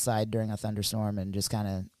sit outside during a thunderstorm and just kind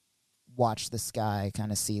of watch the sky,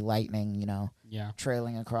 kind of see lightning,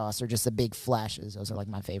 trailing across, or just the big flashes. Those are like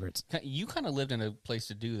my favorites. You kind of lived in a place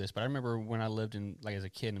to do this, but I remember when I lived in, like, as a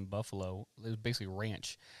kid in Buffalo, it was basically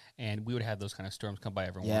ranch, and we would have those kind of storms come by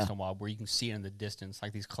every once in a while where you can see it in the distance,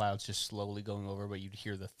 like these clouds just slowly going over, but you'd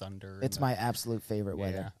hear the thunder. It's my absolute favorite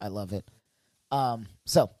weather. I love it.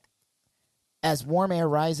 So, as warm air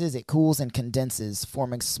rises, it cools and condenses,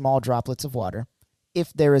 forming small droplets of water.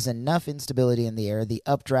 If there is enough instability in the air, the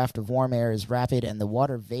updraft of warm air is rapid and the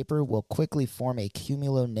water vapor will quickly form a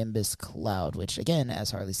cumulonimbus cloud, which, again,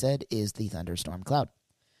 as Harley said, is the thunderstorm cloud.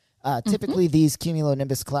 Typically, these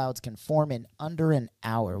cumulonimbus clouds can form in under an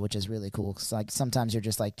hour, which is really cool. Cause, like, sometimes you're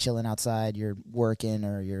just like chilling outside, you're working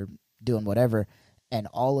or you're doing whatever, and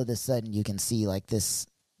all of a sudden you can see like this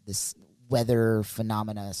weather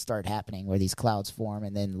phenomena start happening where these clouds form,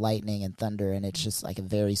 and then lightning and thunder, and it's just like a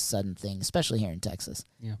very sudden thing, especially here in Texas.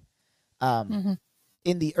 Yeah.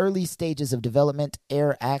 In the early stages of development,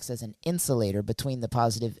 air acts as an insulator between the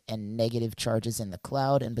positive and negative charges in the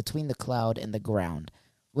cloud and between the cloud and the ground.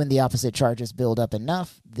 When the opposite charges build up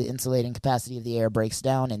enough, the insulating capacity of the air breaks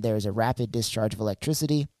down, and there is a rapid discharge of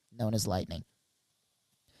electricity known as lightning.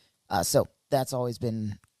 So that's always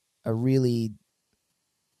been a really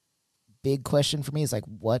big question for me, is like,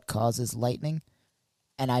 what causes lightning?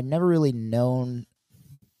 And I've never really known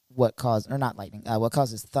what causes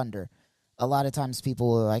thunder. A lot of times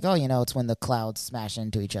people are like, oh, it's when the clouds smash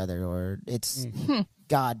into each other, or it's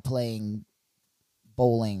God playing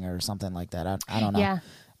bowling or something like that. I don't know. Yeah.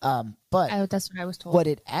 But that's what I was told.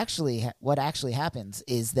 what actually happens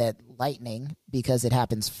is that lightning, because it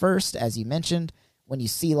happens first, as you mentioned, when you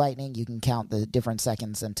see lightning, you can count the different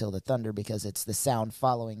seconds until the thunder, because it's the sound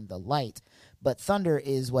following the light. But thunder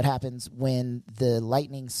is what happens when the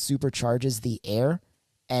lightning supercharges the air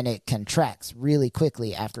and it contracts really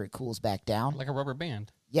quickly after it cools back down. Like a rubber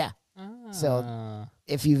band. Yeah. So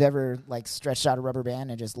if you've ever like stretched out a rubber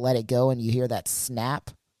band and just let it go and you hear that snap,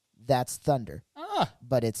 that's thunder.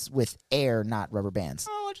 But it's with air, not rubber bands.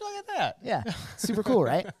 Oh, would you look at that? Yeah. Super cool,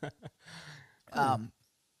 right?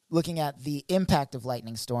 Looking at the impact of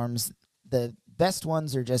lightning storms, the best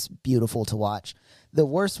ones are just beautiful to watch. The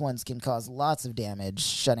worst ones can cause lots of damage,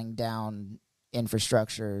 shutting down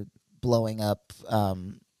infrastructure, blowing up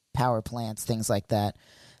power plants, things like that.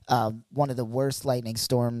 One of the worst lightning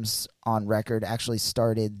storms on record actually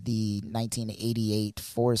started the 1988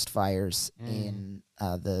 forest fires in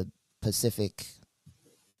the Pacific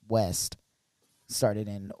West. Started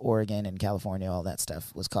in Oregon and California. All that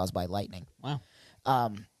stuff was caused by lightning. Wow.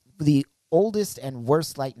 The oldest and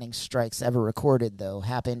worst lightning strikes ever recorded, though,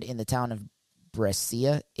 happened in the town of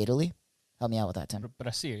Brescia, Italy. Help me out with that, Tim.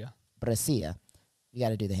 Brescia. You got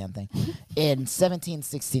to do the hand thing. In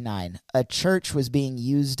 1769, a church was being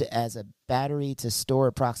used as a battery to store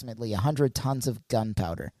approximately 100 tons of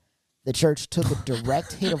gunpowder. The church took a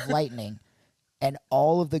direct hit of lightning, and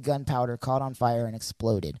all of the gunpowder caught on fire and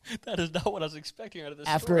exploded. That is not what I was expecting out of this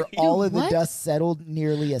After story. all of the dust settled,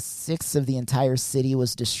 nearly a sixth of the entire city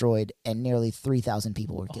was destroyed, and nearly 3,000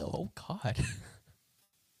 people were killed. Oh, God.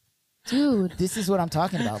 Dude. This is what I'm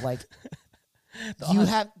talking about. Like,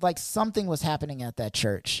 something was happening at that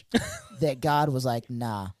church that God was like,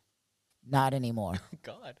 nah, not anymore.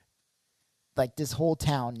 God. Like, this whole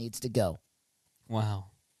town needs to go. Wow.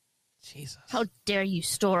 Jesus. How dare you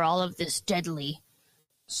store all of this deadly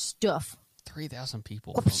stuff? 3,000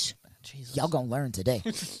 people. Oops. Jesus. Y'all gonna learn today.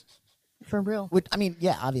 For real. I mean,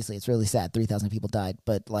 yeah, obviously it's really sad. 3,000 people died,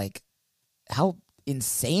 but like, how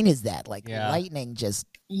insane is that? Like, lightning just...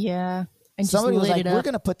 Yeah. And somebody just was lit like, it we're up.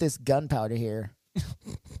 gonna put this gunpowder here,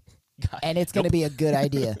 and it's going to be a good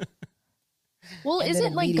idea. Well, And then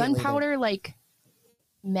isn't like immediately gunpowder like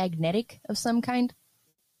magnetic of some kind?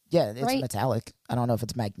 Yeah, it's Right. metallic. I don't know if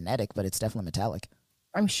it's magnetic, but it's definitely metallic.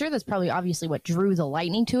 I'm sure that's probably obviously what drew the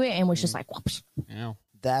lightning to it and was just like, whoops. Yeah.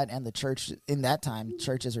 That and the church, in that time,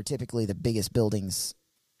 churches are typically the biggest buildings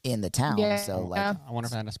in the town. Yeah. So, like, I wonder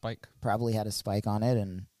if it had a spike. probably had a spike on it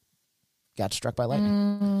and got struck by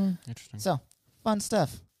lightning. Interesting. So, fun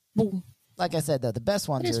stuff. Boom. Like I said, though, the best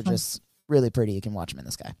ones is are fun. just really pretty. You can watch them in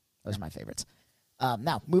the sky. Those are my favorites.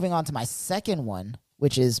 Now, moving on to my second one,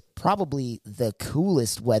 which is probably the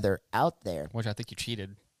coolest weather out there. Which I think you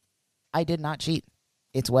cheated. I did not cheat.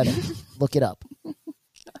 It's weather. Look it up.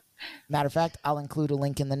 Matter of fact, I'll include a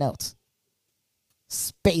link in the notes.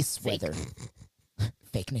 Space weather.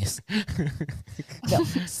 Fake news. No,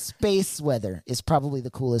 space weather is probably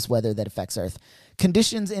the coolest weather that affects Earth.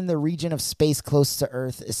 Conditions in the region of space close to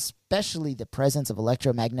Earth, especially the presence of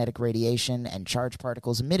electromagnetic radiation and charged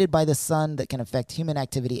particles emitted by the sun that can affect human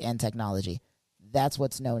activity and technology. That's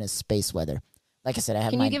what's known as space weather. Like I said, I have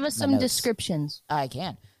Can my you give us my some notes. descriptions? I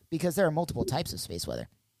can, because there are multiple types of space weather.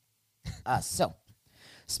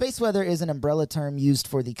 Space weather is an umbrella term used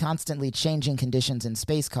for the constantly changing conditions in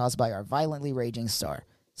space caused by our violently raging star.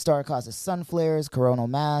 Star causes sun flares, coronal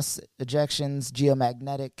mass ejections,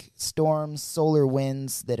 geomagnetic storms, solar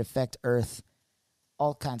winds that affect Earth,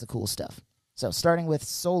 all kinds of cool stuff. So starting with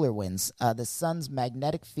solar winds, the sun's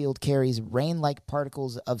magnetic field carries rain-like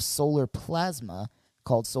particles of solar plasma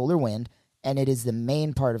called solar wind, and it is the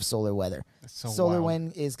main part of solar weather. so Solar wild.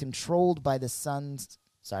 wind is controlled by the sun's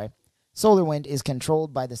solar wind is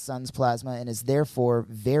controlled by the sun's plasma and is therefore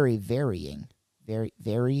very varying. Very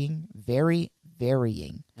varying.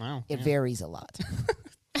 Wow. It yeah. varies a lot.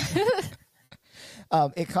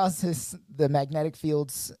 It causes the magnetic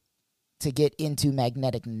fields to get into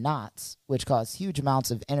magnetic knots, which cause huge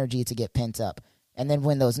amounts of energy to get pent up. And then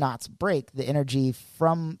when those knots break, the energy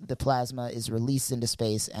from the plasma is released into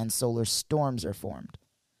space and solar storms are formed.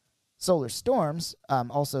 Solar storms,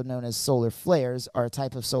 also known as solar flares, are a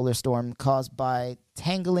type of solar storm caused by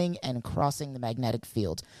tangling and crossing the magnetic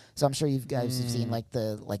field. So I'm sure you guys have seen like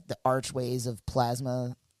the archways of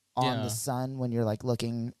plasma on Yeah. the sun when you're like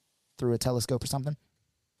looking through a telescope or something.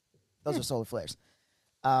 Those are solar flares.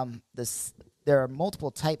 There are multiple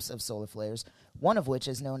types of solar flares, one of which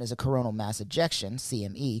is known as a coronal mass ejection,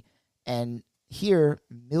 CME, and here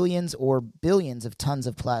millions or billions of tons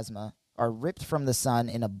of plasma are ripped from the sun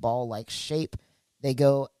in a ball-like shape. They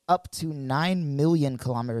go up to 9 million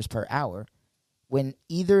kilometers per hour. When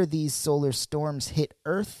either of these solar storms hit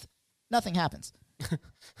Earth, nothing happens.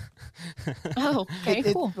 Oh, okay,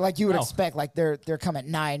 cool. Like you would Wow. expect, like they're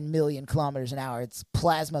coming 9 million kilometers an hour. It's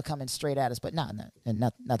plasma coming straight at us, but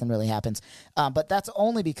nothing really happens. But that's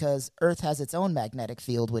only because Earth has its own magnetic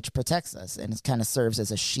field, which protects us, and it kind of serves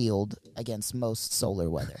as a shield against most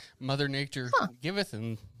solar weather. Mother Nature giveth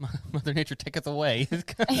and Mother Nature taketh away.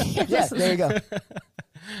 Yeah, there you go.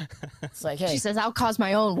 It's like, hey, She says, I'll cause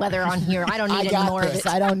my own weather on here. I don't need I any got more of this.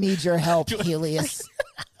 it. I don't need your help, Helios.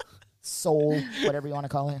 Soul, whatever you want to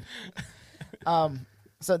call it.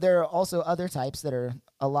 So there are also other types that are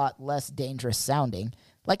a lot less dangerous sounding,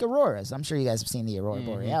 like auroras. I'm sure you guys have seen the aurora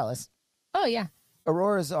borealis. Oh, yeah.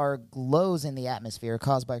 Auroras are glows in the atmosphere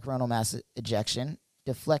caused by coronal mass ejection,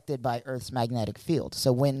 deflected by Earth's magnetic field.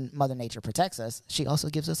 So when Mother Nature protects us, she also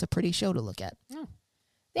gives us a pretty show to look at.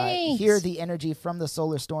 Thanks. Here, the energy from the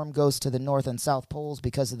solar storm goes to the north and south poles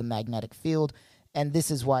because of the magnetic field, and this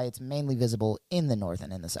is why it's mainly visible in the north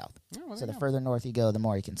and in the south. So the further north you go, the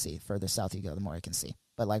more you can see. Further south you go, the more you can see.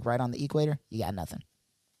 But like right on the equator, you got nothing.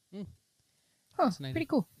 Huh, Fascinating. pretty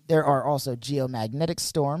cool. There are also geomagnetic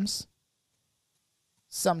storms.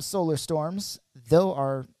 Some solar storms, though,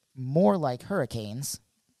 are more like hurricanes,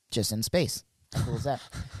 just in space. How cool is that?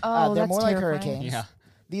 Oh, they're that's more like terrifying. hurricanes. Yeah.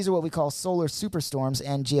 These are what we call solar superstorms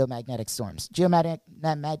and geomagnetic storms. Geomagnetic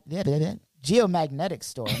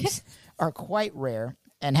storms are quite rare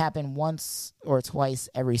and happen once or twice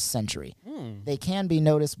every century. They can be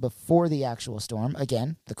noticed before the actual storm.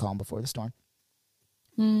 Again, the calm before the storm.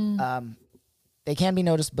 They can be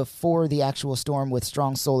noticed before the actual storm with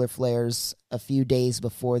strong solar flares a few days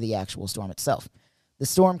before the actual storm itself. The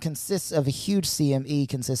storm consists of a huge CME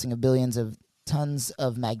consisting of billions of tons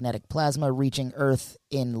of magnetic plasma reaching Earth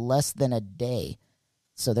in less than a day.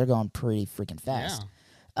 So they're going pretty freaking fast.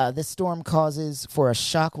 This storm causes for a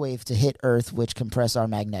shock wave to hit Earth, which compress our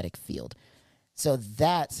magnetic field. So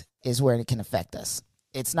that is where it can affect us.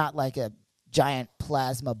 It's not like a giant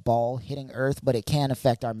plasma ball hitting Earth, but it can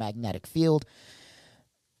affect our magnetic field.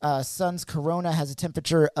 Sun's corona has a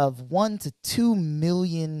temperature of 1 to 2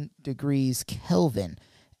 million degrees Kelvin,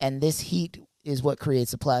 and this heat is what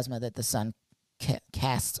creates the plasma that the sun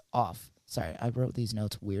casts off. Sorry, I wrote these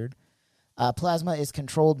notes weird. Plasma is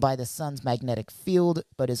controlled by the sun's magnetic field,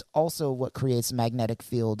 but is also what creates the magnetic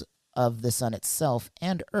field of the sun itself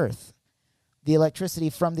and Earth. The electricity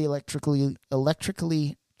from the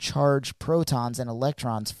electrically charged protons and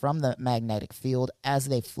electrons from the magnetic field as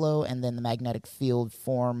they flow, and then the magnetic field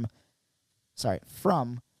from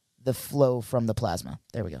the flow from the plasma.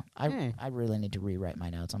 There we go. I really need to rewrite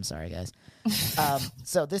my notes. I'm sorry, guys.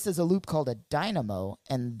 So this is a loop called a dynamo,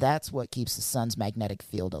 and that's what keeps the sun's magnetic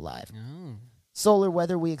field alive. Oh. Solar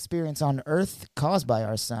weather we experience on Earth caused by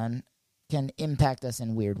our sun can impact us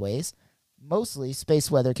in weird ways. Mostly, space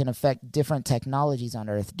weather can affect different technologies on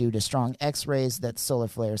Earth due to strong X-rays that solar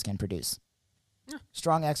flares can produce.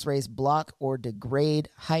 Strong X-rays block or degrade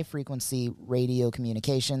high-frequency radio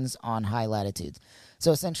communications on high latitudes.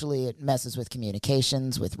 So essentially, it messes with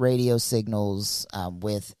communications, with radio signals,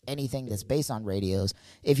 with anything that's based on radios.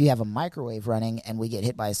 If you have a microwave running and we get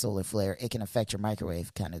hit by a solar flare, it can affect your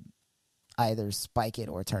microwave, kind of either spike it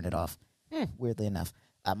or turn it off, weirdly enough.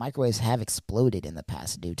 Microwaves have exploded in the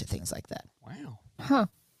past due to things like that. Wow. Huh.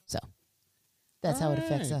 So that's how it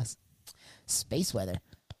affects us. Space weather.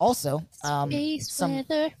 Also, some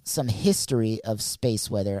history of space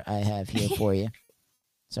weather I have here for you.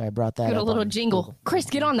 Sorry, I brought that Get up a little on jingle. Google. Chris,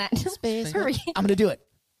 get on that. Space Hurry. I'm going to do it.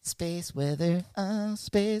 Space weather,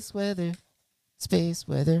 space weather, space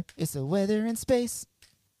weather. It's the weather in space.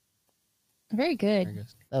 Very good. Very good.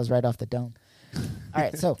 That was right off the dome. All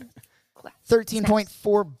right, so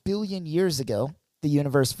 13.4 billion years ago, the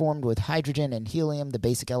universe formed with hydrogen and helium, the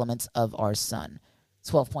basic elements of our sun.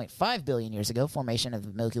 12.5 billion years ago, formation of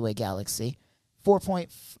the Milky Way galaxy.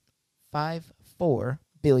 4.54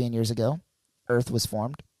 billion years ago, Earth was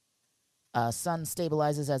formed. Sun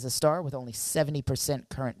stabilizes as a star with only 70%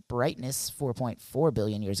 current brightness 4.4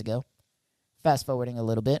 billion years ago. Fast forwarding a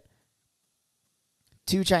little bit.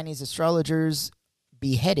 2 Chinese astrologers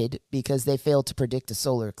beheaded because they failed to predict a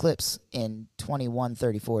solar eclipse in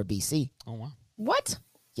 2134 BC. Oh, wow. What?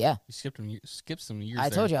 Yeah. You skipped some years I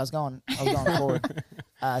there. told you I was going forward.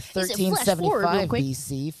 Flash forward 1375 real quick.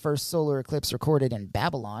 BC, first solar eclipse recorded in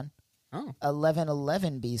Babylon. Oh.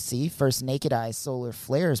 1111 BC, first naked eye solar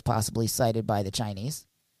flares possibly sighted by the Chinese.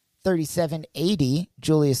 37 AD,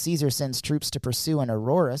 Julius Caesar sends troops to pursue an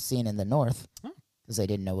aurora seen in the north because they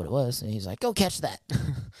didn't know what it was. And he's like, go catch that.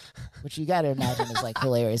 Which you got to imagine is like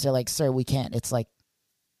hilarious. They're like, sir, we can't. It's like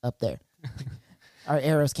up there. Our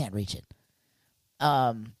arrows can't reach it.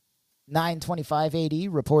 925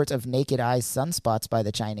 AD, report of naked eye sunspots by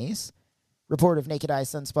the Chinese. Report of naked eye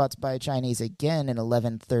sunspots by Chinese again in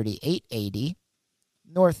 1138 AD.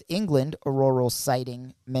 North England auroral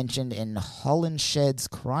sighting mentioned in Holinshed's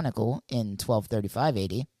Chronicle in 1235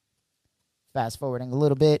 AD. Fast forwarding a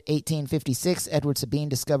little bit, 1856, Edward Sabine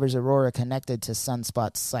discovers aurora connected to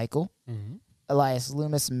sunspot cycle. Mm-hmm. Elias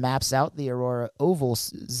Loomis maps out the aurora oval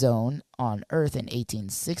zone on Earth in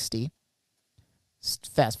 1860.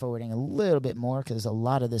 Fast forwarding a little bit more because a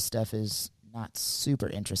lot of this stuff is not super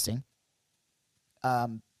interesting.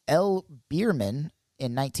 L. Bierman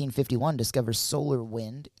in 1951 discovers solar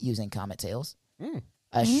wind using comet tails.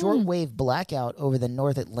 A shortwave blackout over the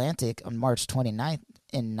North Atlantic on March 29th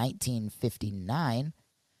in 1959.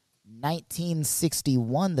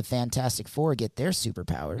 1961, the Fantastic Four get their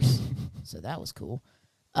superpowers. So that was cool.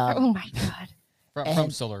 Oh, my God.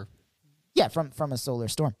 From solar. Yeah, from a solar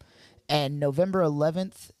storm. And November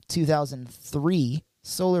 11th, 2003,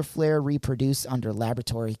 solar flare reproduced under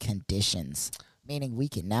laboratory conditions, meaning we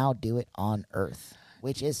can now do it on Earth,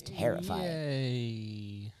 which is terrifying.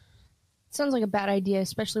 Yay. Sounds like a bad idea,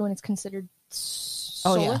 especially when it's considered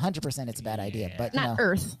solar. Oh, yeah, 100% it's a bad idea. But, Not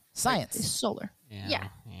Earth. science. It's solar. Yeah.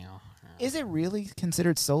 Is it really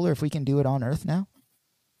considered solar if we can do it on Earth now?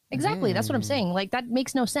 Exactly. That's what I'm saying. Like, that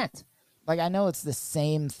makes no sense. Like, I know it's the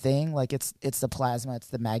same thing. Like, it's the plasma, it's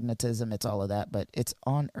the magnetism, it's all of that. But it's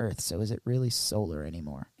on Earth, so is it really solar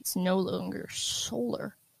anymore? It's no longer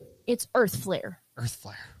solar. It's Earth flare. Earth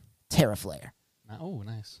flare. Terraflare. Oh,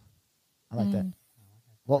 nice. I like that.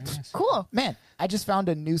 Well, Cool. man, I just found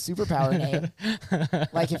a new superpower name.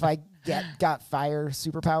 Like, if I got fire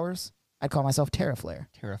superpowers, I'd call myself Terraflare.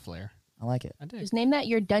 Terraflare. I like it. I did. Just name that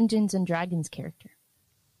your Dungeons and Dragons character.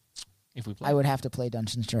 If we play. I would have to play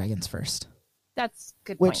Dungeons & Dragons first. That's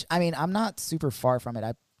good Which, point. I mean, I'm not super far from it.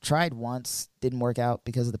 I tried once, didn't work out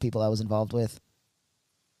because of the people I was involved with.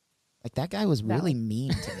 Like, that guy was really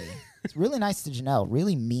mean to me. It's really nice to Janelle,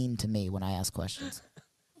 really mean to me when I ask questions.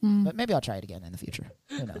 But maybe I'll try it again in the future.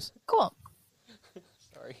 Who knows? Cool.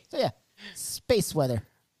 Sorry. Sorry. So yeah, space weather.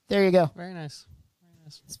 There you go. Very nice. Very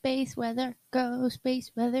nice. Space weather, go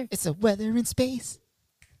space weather. It's a weather in space.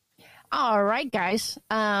 All right, guys.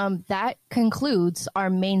 That concludes our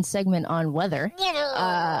main segment on weather.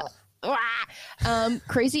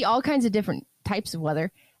 Crazy, all kinds of different types of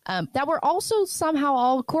weather that were also somehow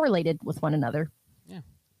all correlated with one another. Yeah.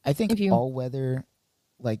 I think all weather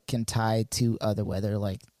can tie to other weather.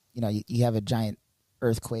 You have a giant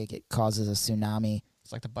earthquake, it causes a tsunami.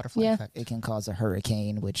 It's like the butterfly effect. It can cause a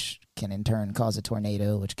hurricane, which can in turn cause a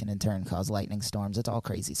tornado, which can in turn cause lightning storms. It's all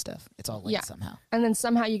crazy stuff. It's all linked somehow. And then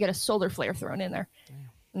somehow you get a solar flare thrown in there. Damn.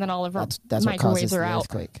 And then all of our that's what microwaves causes are the out.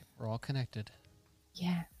 earthquake. We're all connected.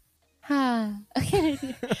 Yeah.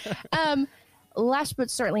 Last but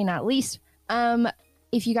certainly not least,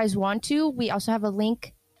 if you guys want to, we also have a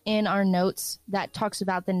link in our notes that talks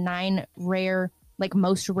about the 9 rare,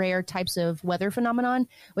 most rare types of weather phenomenon,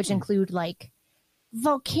 which include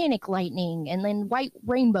volcanic lightning and then white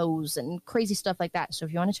rainbows and crazy stuff like that. So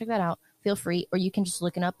if you want to check that out, feel free, or you can just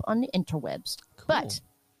look it up on the interwebs. Cool. But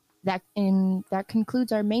that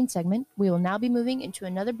concludes our main segment. We will now be moving into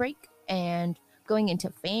another break and going into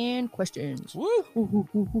fan questions. Woo! Woo, woo,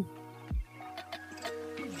 woo, woo.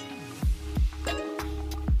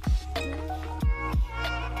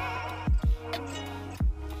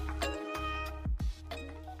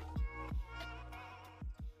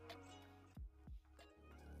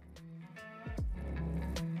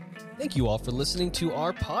 Thank you all for listening to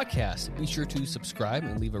our podcast. Be sure to subscribe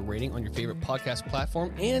and leave a rating on your favorite podcast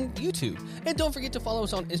platform and YouTube. And don't forget to follow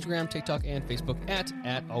us on Instagram, TikTok, and Facebook at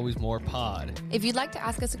AlwaysMorePod. If you'd like to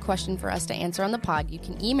ask us a question for us to answer on the pod, you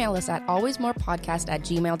can email us at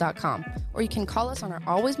alwaysmorepodcast@gmail.com, or you can call us on our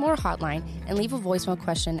Always More hotline and leave a voicemail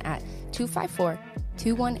question at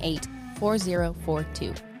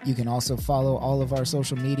 254-218-4042. You can also follow all of our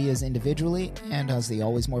social medias individually and as the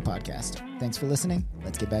Always More podcast. Thanks for listening.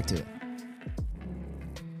 Let's get back to it.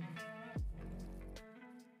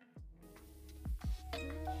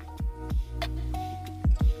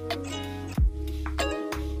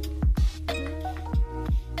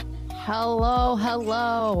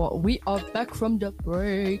 Hello. We are back from the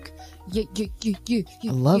break. Yeah. I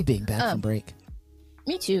love being back from break.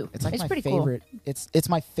 Me too. It's my pretty favorite. Cool. It's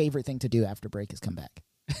my favorite thing to do after break is come back.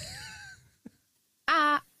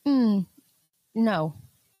 No.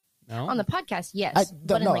 On the podcast, yes.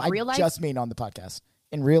 But in real life? I just mean on the podcast.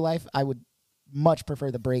 In real life, I would much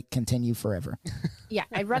prefer the break continue forever. Yeah,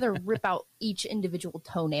 I'd rather rip out each individual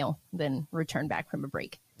toenail than return back from a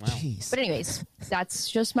break. Wow. Jeez. But anyways, that's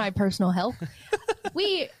just my personal health.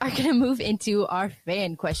 We are going to move into our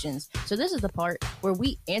fan questions. So this is the part where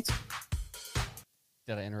we answer.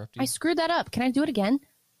 Did I interrupt you? I screwed that up. Can I do it again?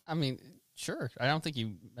 I mean, sure. I don't think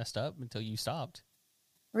you messed up until you stopped.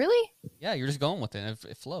 Really? Yeah, you're just going with it.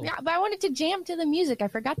 It flowed. Yeah, but I wanted to jam to the music. I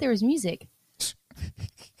forgot there was music.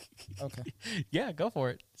 Okay. Yeah, go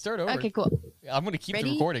for it. Start over. Okay, cool. I'm going to keep the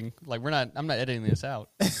recording. I'm not editing this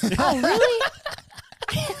out. Oh, really?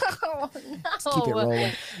 Oh, no. Let's keep it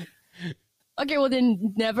rolling. Okay, well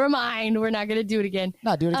then, never mind. We're not going to do it again.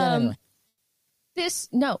 No, do it again anyway.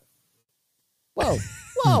 No. Whoa.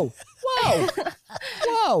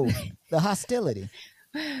 The hostility.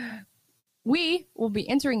 We will be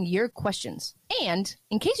answering your questions. And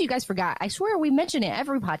in case you guys forgot, I swear we mention it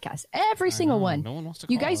every podcast, every single one. No one wants to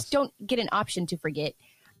You call guys us. don't get an option to forget.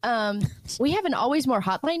 We have an Always More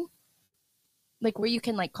hotline, where you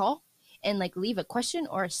can call and leave a question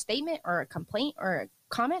or a statement or a complaint or a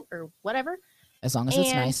comment or whatever. As long as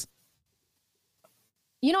it's nice.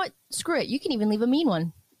 You know what? Screw it. You can even leave a mean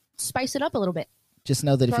one. Spice it up a little bit. Just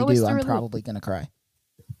know that if Throw you us do, through I'm a loop. probably going to cry.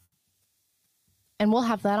 And we'll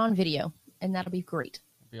have that on video. And that'll be great.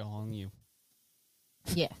 It'll be all on you.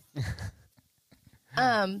 Yeah.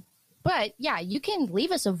 But yeah, you can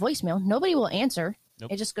leave us a voicemail. Nobody will answer.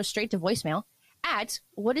 Nope. It just goes straight to voicemail at,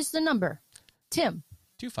 what is the number? Tim.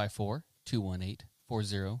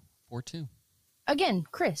 254-218-4042. Again,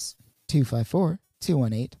 Chris.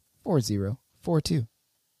 254-218-4042.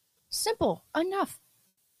 Simple enough.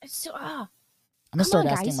 So, I'm going to start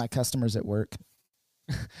asking guys. my customers at work.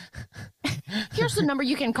 Here's the number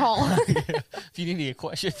you can call. If you have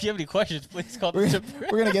any questions, please call We're the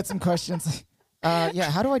going to get some questions.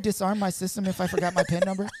 How do I disarm my system if I forgot my PIN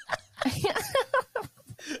number?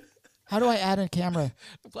 How do I add a camera?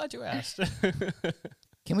 I'm glad you asked.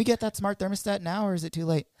 Can we get that smart thermostat now, or is it too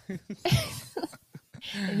late? And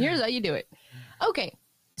here's how you do it. Okay,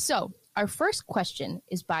 so our first question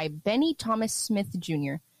is by Benny Thomas Smith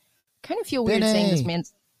Jr. Kind of feel weird Benny. saying this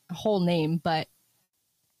man's whole name, but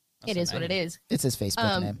That's it is what it is. It's his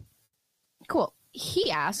Facebook name. Cool.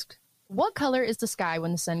 He asked, What color is the sky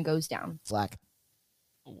when the sun goes down? Black.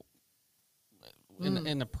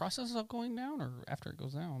 In the process of going down or after it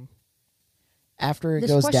goes down? After it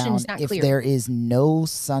This goes question down, is not if clear. there is no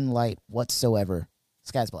sunlight whatsoever,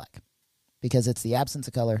 sky's black. Because it's the absence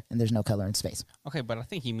of color, and there's no color in space. Okay, but I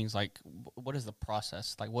think he means like, what is the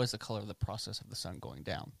process? Like, what is the color of the process of the sun going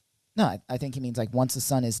down? No, I think he means like once the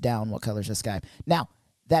sun is down, what color is the sky? Now,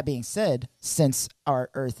 that being said, since our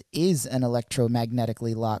Earth is an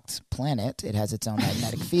electromagnetically locked planet, it has its own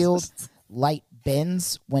magnetic field. Light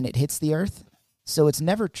bends when it hits the Earth, so it's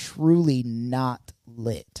never truly not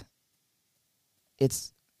lit.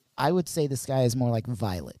 I would say the sky is more like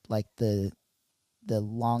violet, like the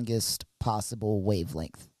longest possible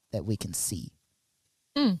wavelength that we can see.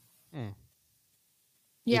 Yeah,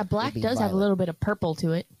 It'd black be does have a violet. little bit of purple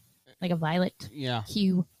to it, like a violet Yeah.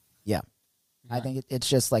 hue. Yeah. I think it's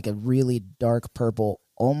just like a really dark purple,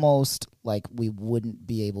 almost like we wouldn't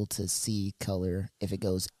be able to see color if it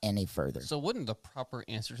goes any further. So wouldn't the proper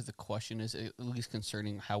answer to the question is, at least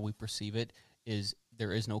concerning how we perceive it, is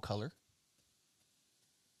there is no color?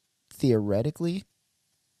 Theoretically,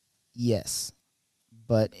 yes.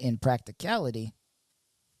 But in practicality,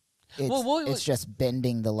 it's just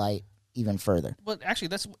bending the light even further. But actually,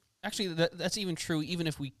 that's even true. Even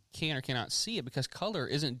if we can or cannot see it, because color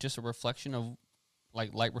isn't just a reflection of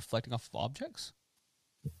like light reflecting off of objects.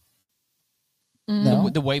 No,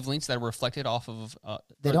 The wavelengths that are reflected off of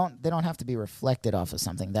they don't have to be reflected off of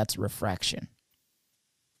something. That's refraction.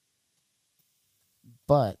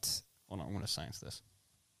 But Hold on, I'm going to science this.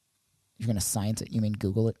 you're going to science it? You mean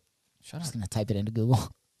Google it? Shut I'm up. just going to type it into Google.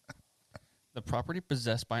 The property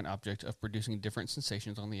possessed by an object of producing different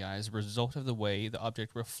sensations on the eye is a result of the way the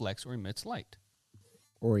object reflects or emits light.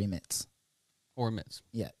 Or emits. Or emits.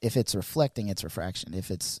 Yeah, if it's reflecting, it's refraction.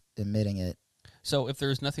 If it's emitting it, So if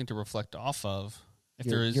there's nothing to reflect off of, if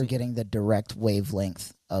there is you're getting the direct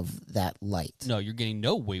wavelength of that light. no, you're getting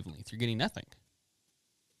no wavelength. You're getting nothing.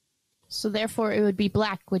 So therefore, it would be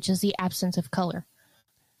black, which is the absence of color.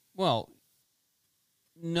 Well,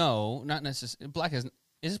 no, not necessarily. Black is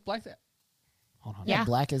it black that? Hold on. Yeah.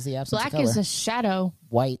 Black is the absence Black of color. is a shadow.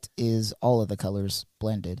 White is all of the colors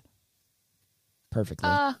blended perfectly.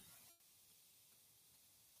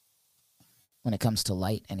 When it comes to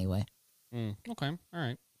light, anyway. Okay, all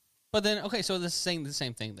right. But then, okay, so this is saying the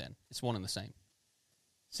same thing then. It's one and the same.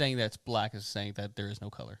 Saying that it's black is saying that there is no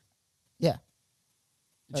color. Yeah.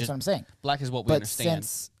 That's Just- what I'm saying. Black is what we But understand.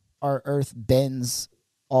 since our Earth bends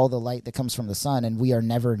all the light that comes from the sun, and we are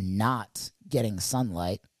never not getting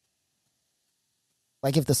sunlight,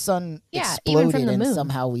 like if the sun Yeah, even from exploded the and moon.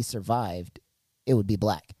 somehow we survived, it would be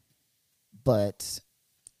black. But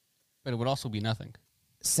But it would also be nothing.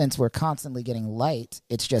 since we're constantly getting light,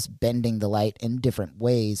 it's just bending the light in different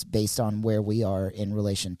ways based on where we are in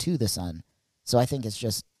relation to the sun. So I think it's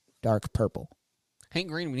just dark purple. Hank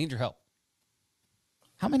Green, we need your help.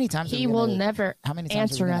 How many times He are we will gonna, never How many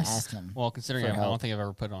times answer are we gonna us. ask him? Well, considering For I help. don't think I've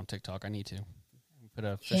ever put it on TikTok, I need to put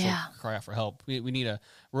a official Yeah. cry out for help. We need a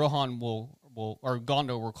Rohan will or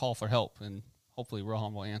Gondo will call for help, and hopefully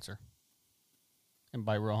Rohan will answer. And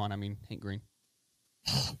by Rohan, I mean Hank Green.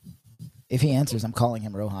 If he answers, I'm calling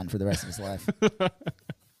him Rohan for the rest of his life.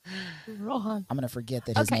 Rohan. I'm gonna forget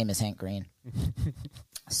that his Okay. name is Hank Green.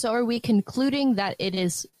 So are we concluding that it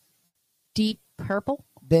is deep purple?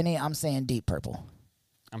 Benny, I'm saying deep purple.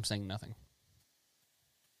 I'm saying nothing.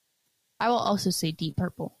 I will also say deep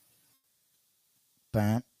purple.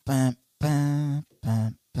 Bum, bum, bum,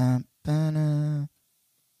 bum, bum, bum.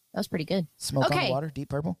 That was pretty good. Smoke on Okay. the Water, Deep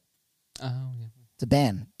Purple. Oh yeah. It's a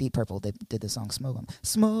band, Deep Purple. They did the song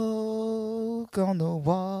Smoke on the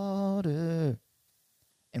Water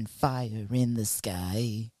and Fire in the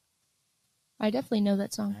Sky. I definitely know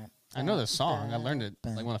that song. I know this song. I learned it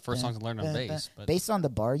like one of the first songs I learned on bass. But Based on the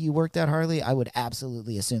bar you worked at, Harley, I would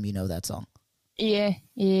absolutely assume you know that song. Yeah.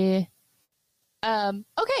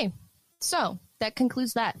 Okay. So that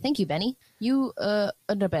concludes that. Thank you, Benny. You are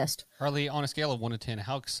the best. Harley, on a scale of 1 to 10,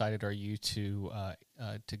 how excited are you to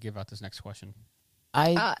give out this next question?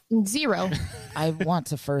 I 0. I want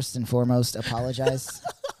to first and foremost apologize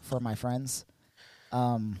for my friends.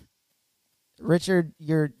 Richard,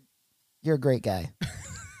 you're a great guy.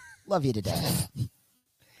 Love you to death.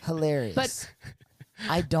 Hilarious. But-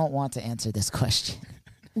 I don't want to answer this question.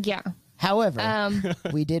 Yeah. However,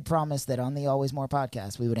 we did promise that on the Always More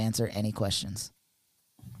podcast, we would answer any questions.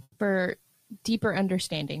 For deeper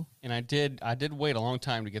understanding. And I did wait a long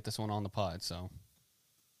time to get this one on the pod, so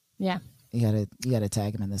Yeah. You gotta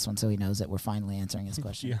tag him in this one so he knows that we're finally answering his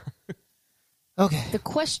question. yeah. Okay. The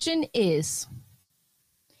question is,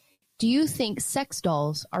 do you think sex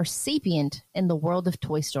dolls are sapient in the world of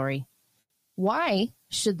Toy Story? Why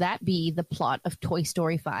should that be the plot of Toy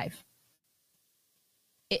Story 5?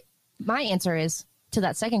 My answer is, to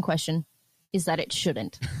that second question, is that it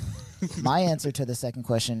shouldn't. My answer to the second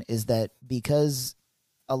question is that because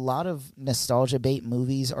a lot of nostalgia bait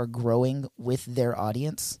movies are growing with their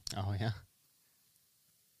audience. Oh, yeah.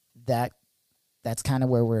 That's kind of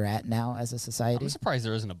where we're at now as a society. I'm surprised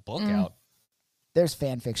there isn't a book out. There's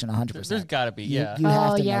fan fiction 100%. There's got to be, yeah. You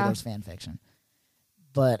have to know yeah. there's fan fiction.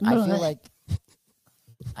 But I feel like,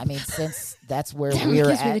 I mean, since that's where we're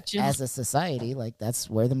at as a society, like that's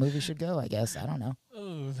where the movie should go, I guess. I don't know.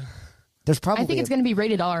 Oh. There's probably I think it's going to be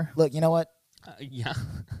rated R. Look, you know what? Yeah.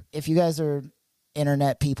 If you guys are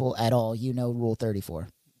internet people at all, you know Rule 34.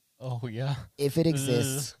 Oh, yeah. If it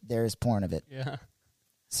exists, there is porn of it. Yeah.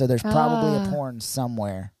 So there's probably a porn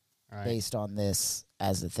somewhere Right. based on this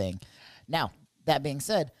as a thing. Now, that being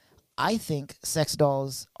said, I think sex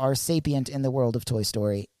dolls are sapient in the world of Toy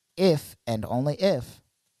Story if and only if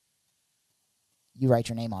you write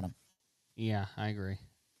your name on them. Yeah, I agree.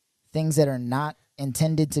 Things that are not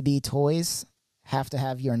intended to be toys have to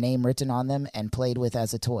have your name written on them and played with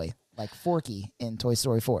as a toy, like Forky in Toy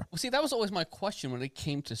Story 4. Well, see, that was always my question when it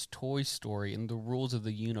came to Toy Story and the rules of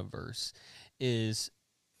the universe is,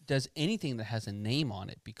 does anything that has a name on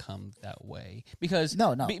it become that way? Because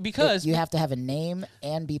No. because you have to have a name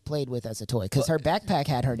and be played with as a toy. Because her backpack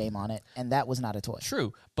had her name on it, and that was not a toy.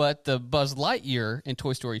 True, but the Buzz Lightyear in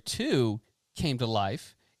Toy Story 2 came to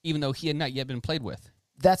life, even though he had not yet been played with.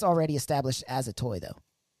 That's already established as a toy, though.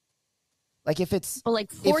 Like if it's But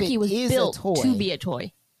like Forky was built to be a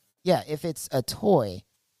toy. Yeah, if it's a toy,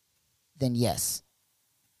 then yes.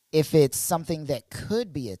 If it's something that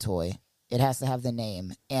could be a toy, it has to have the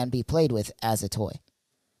name and be played with as a toy.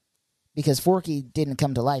 Because Forky didn't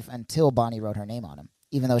come to life until Bonnie wrote her name on him,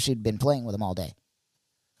 even though she'd been playing with him all day.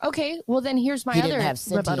 Okay, well then here's my He other didn't have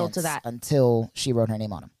rebuttal to sentience that. until she wrote her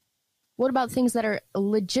name on him. What about things that are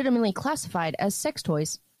legitimately classified as sex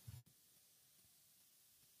toys?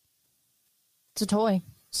 It's a toy.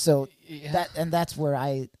 So Yeah. that's where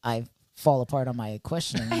I fall apart on my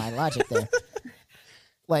questioning, my logic there.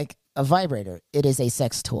 Like a vibrator, it is a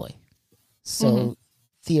sex toy. So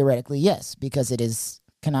theoretically, yes, because it is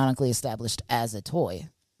canonically established as a toy.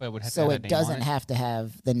 But it would have to So have a it name doesn't on it. have to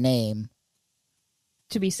have the name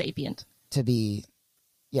To be sapient. to be,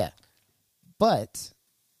 yeah. But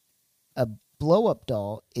a blow-up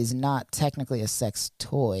doll is not technically a sex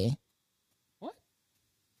toy. What?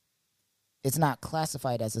 It's not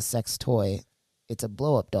classified as a sex toy. It's a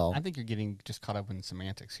blow-up doll. I think you're getting just caught up in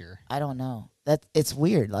semantics here. I don't know. It's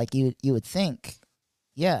weird. Like you would think,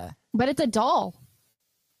 yeah. But it's a doll.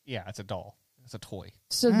 Yeah, it's a doll. It's a toy.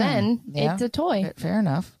 So then yeah. it's a toy. Fair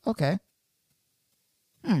enough. Okay.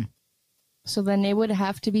 So then it would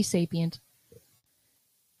have to be sapient.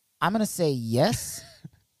 I'm gonna say yes.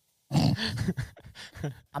 I'm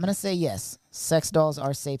gonna say yes. Sex dolls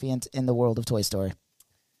are sapient in the world of Toy Story.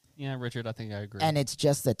 Yeah, Richard, I think I agree. And it's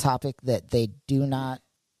just a topic that they do not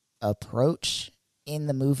approach in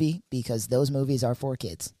the movie because those movies are for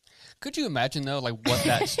kids. Could you imagine though, like what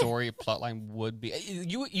that story plotline would be?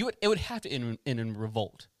 It would have to end in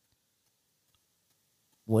revolt.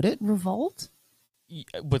 Would it? Revolt?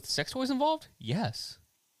 With sex toys involved? Yes.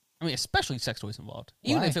 I mean, especially sex toys involved.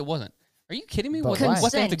 Even Why? if it wasn't. Are you kidding me? But What why?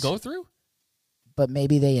 they have to Consent. go through? But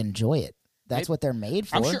maybe they enjoy it. That's Maybe- what they're made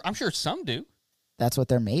for. I'm sure some do. That's what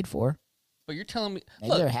they're made for. But you're telling me, Maybe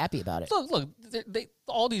look, they're happy about it. look,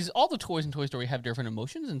 all the toys in Toy Story have different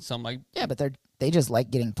emotions, and some like. Yeah, but they just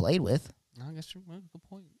like getting played with I guess you're well, good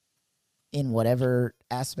point. in whatever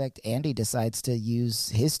aspect Andy decides to use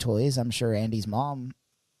his toys. I'm sure Andy's mom,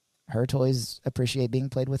 her toys appreciate being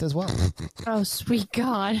played with as well. Oh, sweet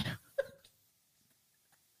God.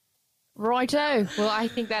 Righto. Well, I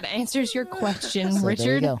think that answers your question, So Richard.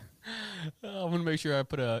 there you go. I'm gonna make sure I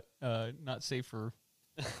put a not safe for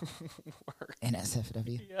work.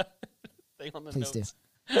 NSFW. Yeah, thing on the Please notes.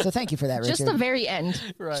 do. So thank you for that, Richard. Just the very end.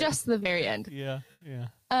 Right. Just the very end. Yeah.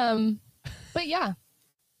 But yeah.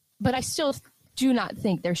 But I still do not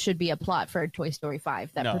think there should be a plot for Toy Story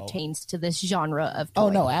 5 that No. pertains to this genre of toy. Oh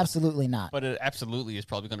no, absolutely not. But it absolutely is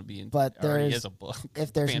probably going to be in. But already there's- is a book.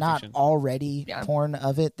 If there's fan not fiction. already Yeah. porn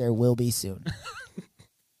of it, there will be soon.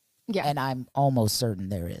 Yeah. And I'm almost certain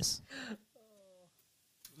there is.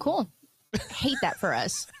 Cool. Hate that for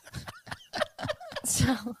us.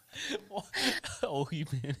 So oh,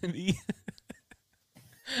 humanity.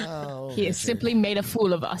 Oh, he has simply made a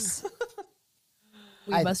fool of us.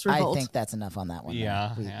 We must revolt. I think that's enough on that one.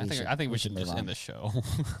 Yeah, We- yeah. we I think we should move just on. end the show.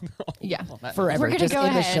 Yeah. On that Forever. We're gonna Just go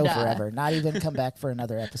end the ahead, show uh, forever. Not even come back for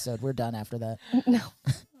another episode. We're done after that. No.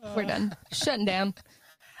 We're done. Shutting down.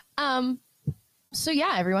 So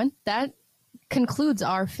yeah, everyone, that concludes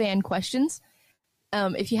our fan questions.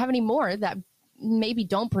 If you have any more that maybe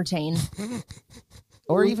don't pertain,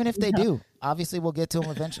 Or even if they do, obviously we'll get to them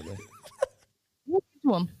eventually. we'll get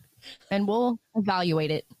to them and we'll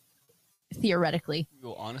evaluate it theoretically.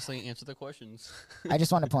 We'll honestly answer the questions. I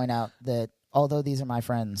just want to point out that although these are my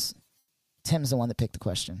friends, Tim's the one that picked the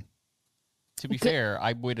question. To be fair,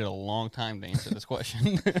 I waited a long time to answer this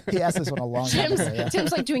question. He asked this one a long time ago. Yeah.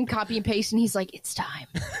 Tim's like doing copy and paste, and he's like, "It's time.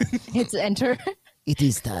 It's enter." It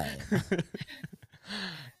is time.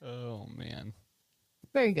 Oh man.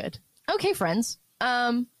 Very good. Okay, friends.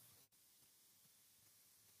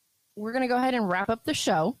 We're gonna go ahead and wrap up the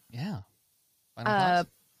show. Yeah. Final thoughts?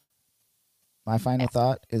 My final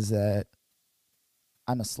thought is that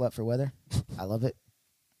I'm a slut for weather. I love it.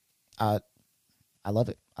 I love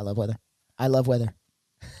it. I love weather. I love weather.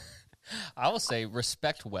 I will say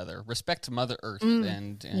respect weather, respect Mother Earth,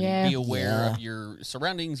 and Yeah. be aware of your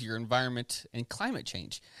surroundings, your environment, and climate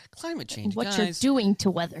change. Climate change, What guys. you're doing to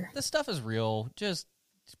weather. This stuff is real. Just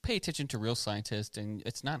pay attention to real scientists, and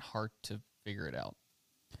it's not hard to figure it out.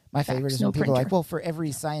 My favorite Facts, is no when people are like, printer. well, for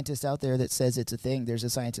every scientist out there that says it's a thing, there's a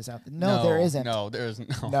scientist out there. No, there isn't. No, there isn't.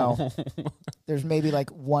 No. There's maybe like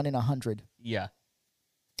 1 in 100. Yeah.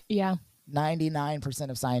 Yeah. 99%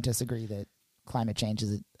 of scientists agree that climate change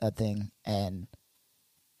is a thing, and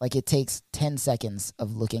like it takes 10 seconds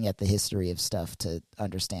of looking at the history of stuff to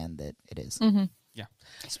understand that it is. Mm-hmm. Yeah.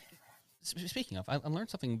 Speaking of, I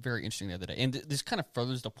learned something very interesting the other day, and this kind of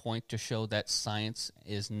furthers the point to show that science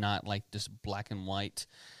is not like this black and white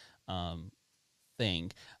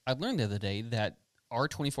thing. I learned the other day that our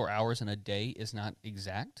 24 hours in a day is not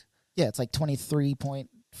exact. Yeah, it's like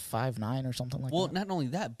 23.59 or something like Well, that. not only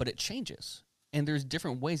that, but it changes. And there's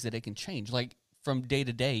different ways that it can change. Like from day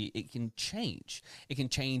to day, it can change. It can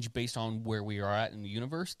change based on where we are at in the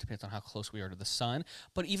universe, depends on how close we are to the sun.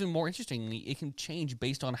 But even more interestingly, it can change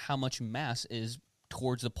based on how much mass is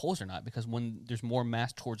towards the poles or not. Because when there's more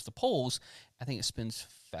mass towards the poles, I think it spins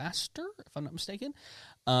faster, if I'm not mistaken.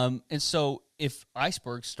 And so if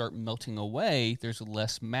icebergs start melting away, there's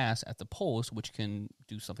less mass at the poles, which can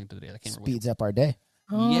do something to the day. I can't remember. Speeds up our day.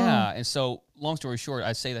 Yeah, and so long story short,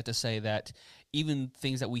 I say that to say that even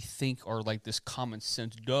things that we think are like this common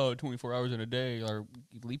sense, 24 hours in a day or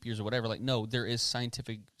leap years or whatever, like no, there is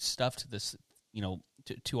scientific stuff to this,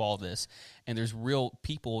 to all this, and there's real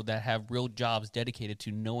people that have real jobs dedicated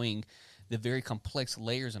to knowing the very complex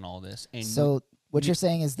layers in all this. And So what you're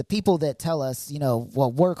saying is the people that tell us,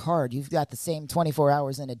 well, work hard, you've got the same 24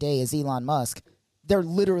 hours in a day as Elon Musk, they're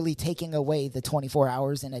literally taking away the 24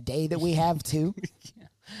 hours in a day that we have too.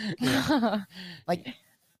 Like,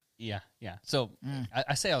 yeah. So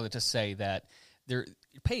I say all that to say that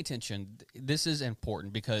pay attention. This is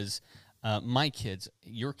important because my kids,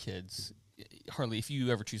 your kids, Harley, if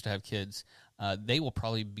you ever choose to have kids, they will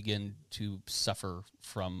probably begin to suffer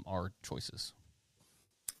from our choices.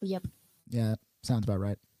 Yep. yeah, sounds about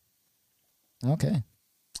right. Okay.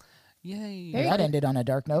 Yay. Very That good. ended on a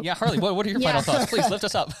dark note. Yeah, Harley, what are your final thoughts? Please lift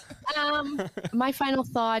us up. My final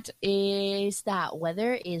thought is that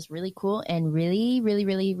weather is really cool and really, really,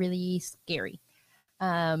 really, really scary.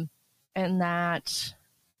 And that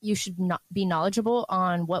you should not be knowledgeable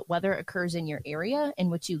on what weather occurs in your area in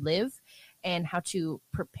which you live and how to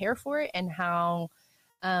prepare for it and how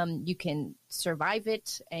you can survive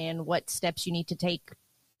it and what steps you need to take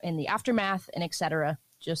in the aftermath and etc.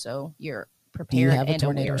 just so you're prepared. Do you have a and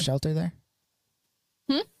tornado aware. shelter there?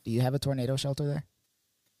 Hmm? Do you have a tornado shelter there?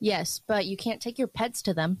 Yes, but you can't take your pets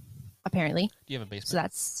to them, apparently. Do you have a basement? So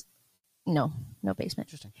that's no basement.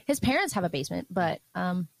 Interesting. His parents have a basement, but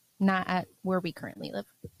not at where we currently live.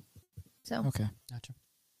 So Okay. Gotcha.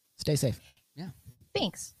 Stay safe. Yeah.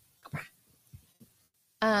 thanks.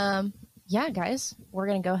 Yeah, guys, we're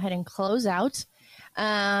gonna go ahead and close out.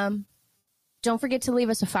 Don't forget to leave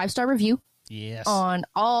us a 5-star review Yes. on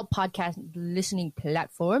all podcast listening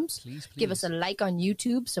platforms. Please. Give us a like on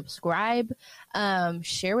YouTube, subscribe,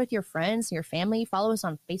 share with your friends, your family, follow us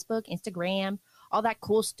on Facebook, Instagram, all that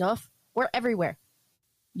cool stuff. We're everywhere.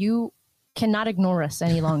 You cannot ignore us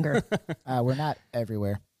any longer. We're not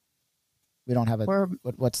everywhere. We don't have We're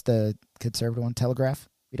what's the conservative one? Telegraph?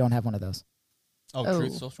 We don't have one of those. Oh,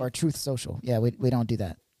 Truth Social. Or Truth Social. Yeah, we don't do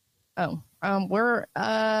that. we're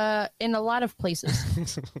in a lot of places.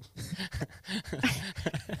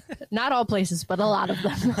 Not all places, but a lot of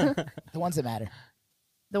them. The ones that matter.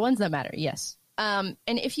 The ones that matter, yes. And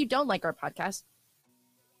if you don't like our podcast,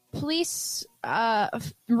 please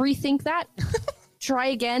rethink that. Try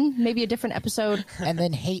again, maybe a different episode. And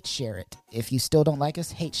then hate share it. If you still don't like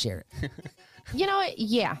us, hate share it. You know what?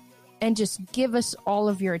 Yeah. And just give us all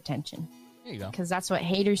of your attention. There you go. because that's what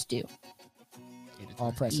haters do.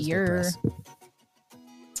 All press is You're- good press.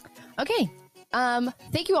 Okay.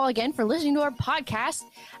 Thank you all again for listening to our podcast.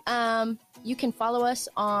 You can follow us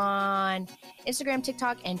on Instagram,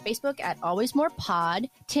 TikTok, and Facebook at Always More Pod.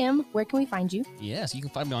 Tim, where can we find you? Yes, you can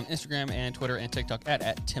find me on Instagram and Twitter and TikTok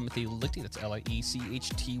at Timothy Lichty. That's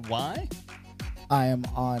Liechty. I am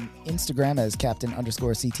on Instagram as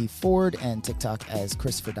Captain_CT Ford and TikTok as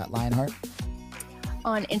Christopher.Lionheart.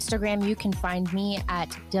 On Instagram, you can find me at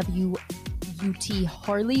WUT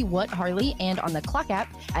Harley, what Harley, and on the Clock app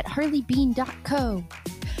at harleybean.co.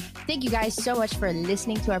 Thank you guys so much for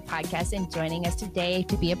listening to our podcast and joining us today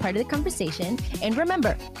to be a part of the conversation. And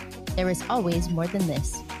remember, there is always more than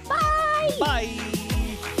this. Bye! Bye!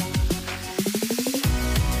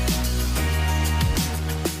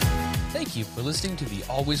 Thank you for listening to the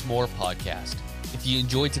Always More podcast. If you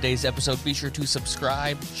enjoyed today's episode, be sure to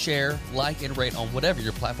subscribe, share, like, and rate on whatever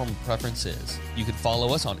your platform of preference is. You can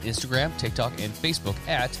follow us on Instagram, TikTok, and Facebook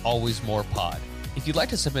at Always More Pod. If you'd like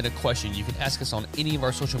to submit a question, you can ask us on any of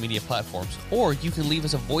our social media platforms, or you can leave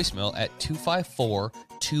us a voicemail at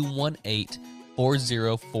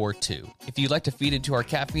 254-218-4042. If you'd like to feed into our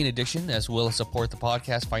caffeine addiction as well as support the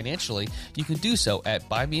podcast financially, you can do so at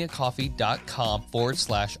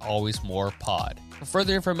buymeacoffee.com/alwaysmorepod. For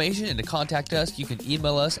further information and to contact us, you can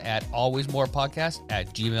email us at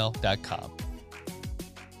alwaysmorepodcast@gmail.com.